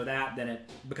once you know that, then it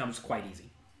becomes quite easy.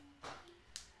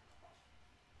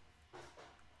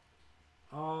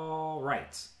 All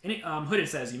right. Hooded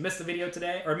says, you missed the video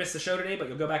today, or missed the show today, but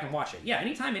you'll go back and watch it. Yeah,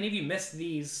 anytime any of you miss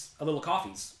these little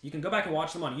coffees, you can go back and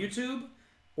watch them on YouTube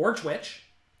or Twitch,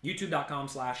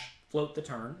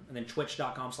 youtube.com/floattheturn, and then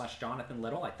twitch.com/Jonathan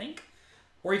Little, I think.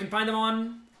 Or you can find them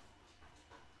on,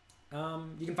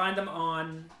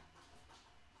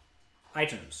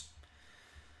 iTunes.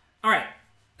 All right.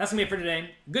 That's going to be it for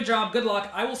today. Good job. Good luck.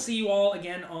 I will see you all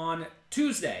again on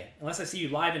Tuesday, unless I see you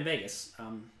live in Vegas.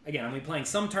 Again, I'm going to be playing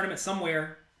some tournament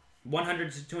somewhere,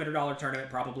 $100 to $200 tournament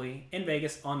probably, in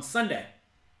Vegas on Sunday.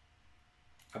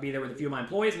 I'll be there with a few of my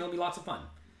employees, and it'll be lots of fun.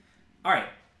 All right.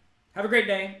 Have a great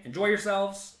day. Enjoy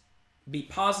yourselves. Be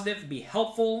positive. Be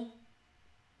helpful.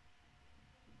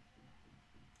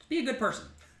 Just be a good person.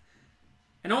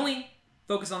 And only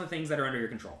focus on the things that are under your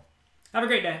control. Have a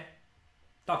great day.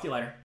 Talk to you later.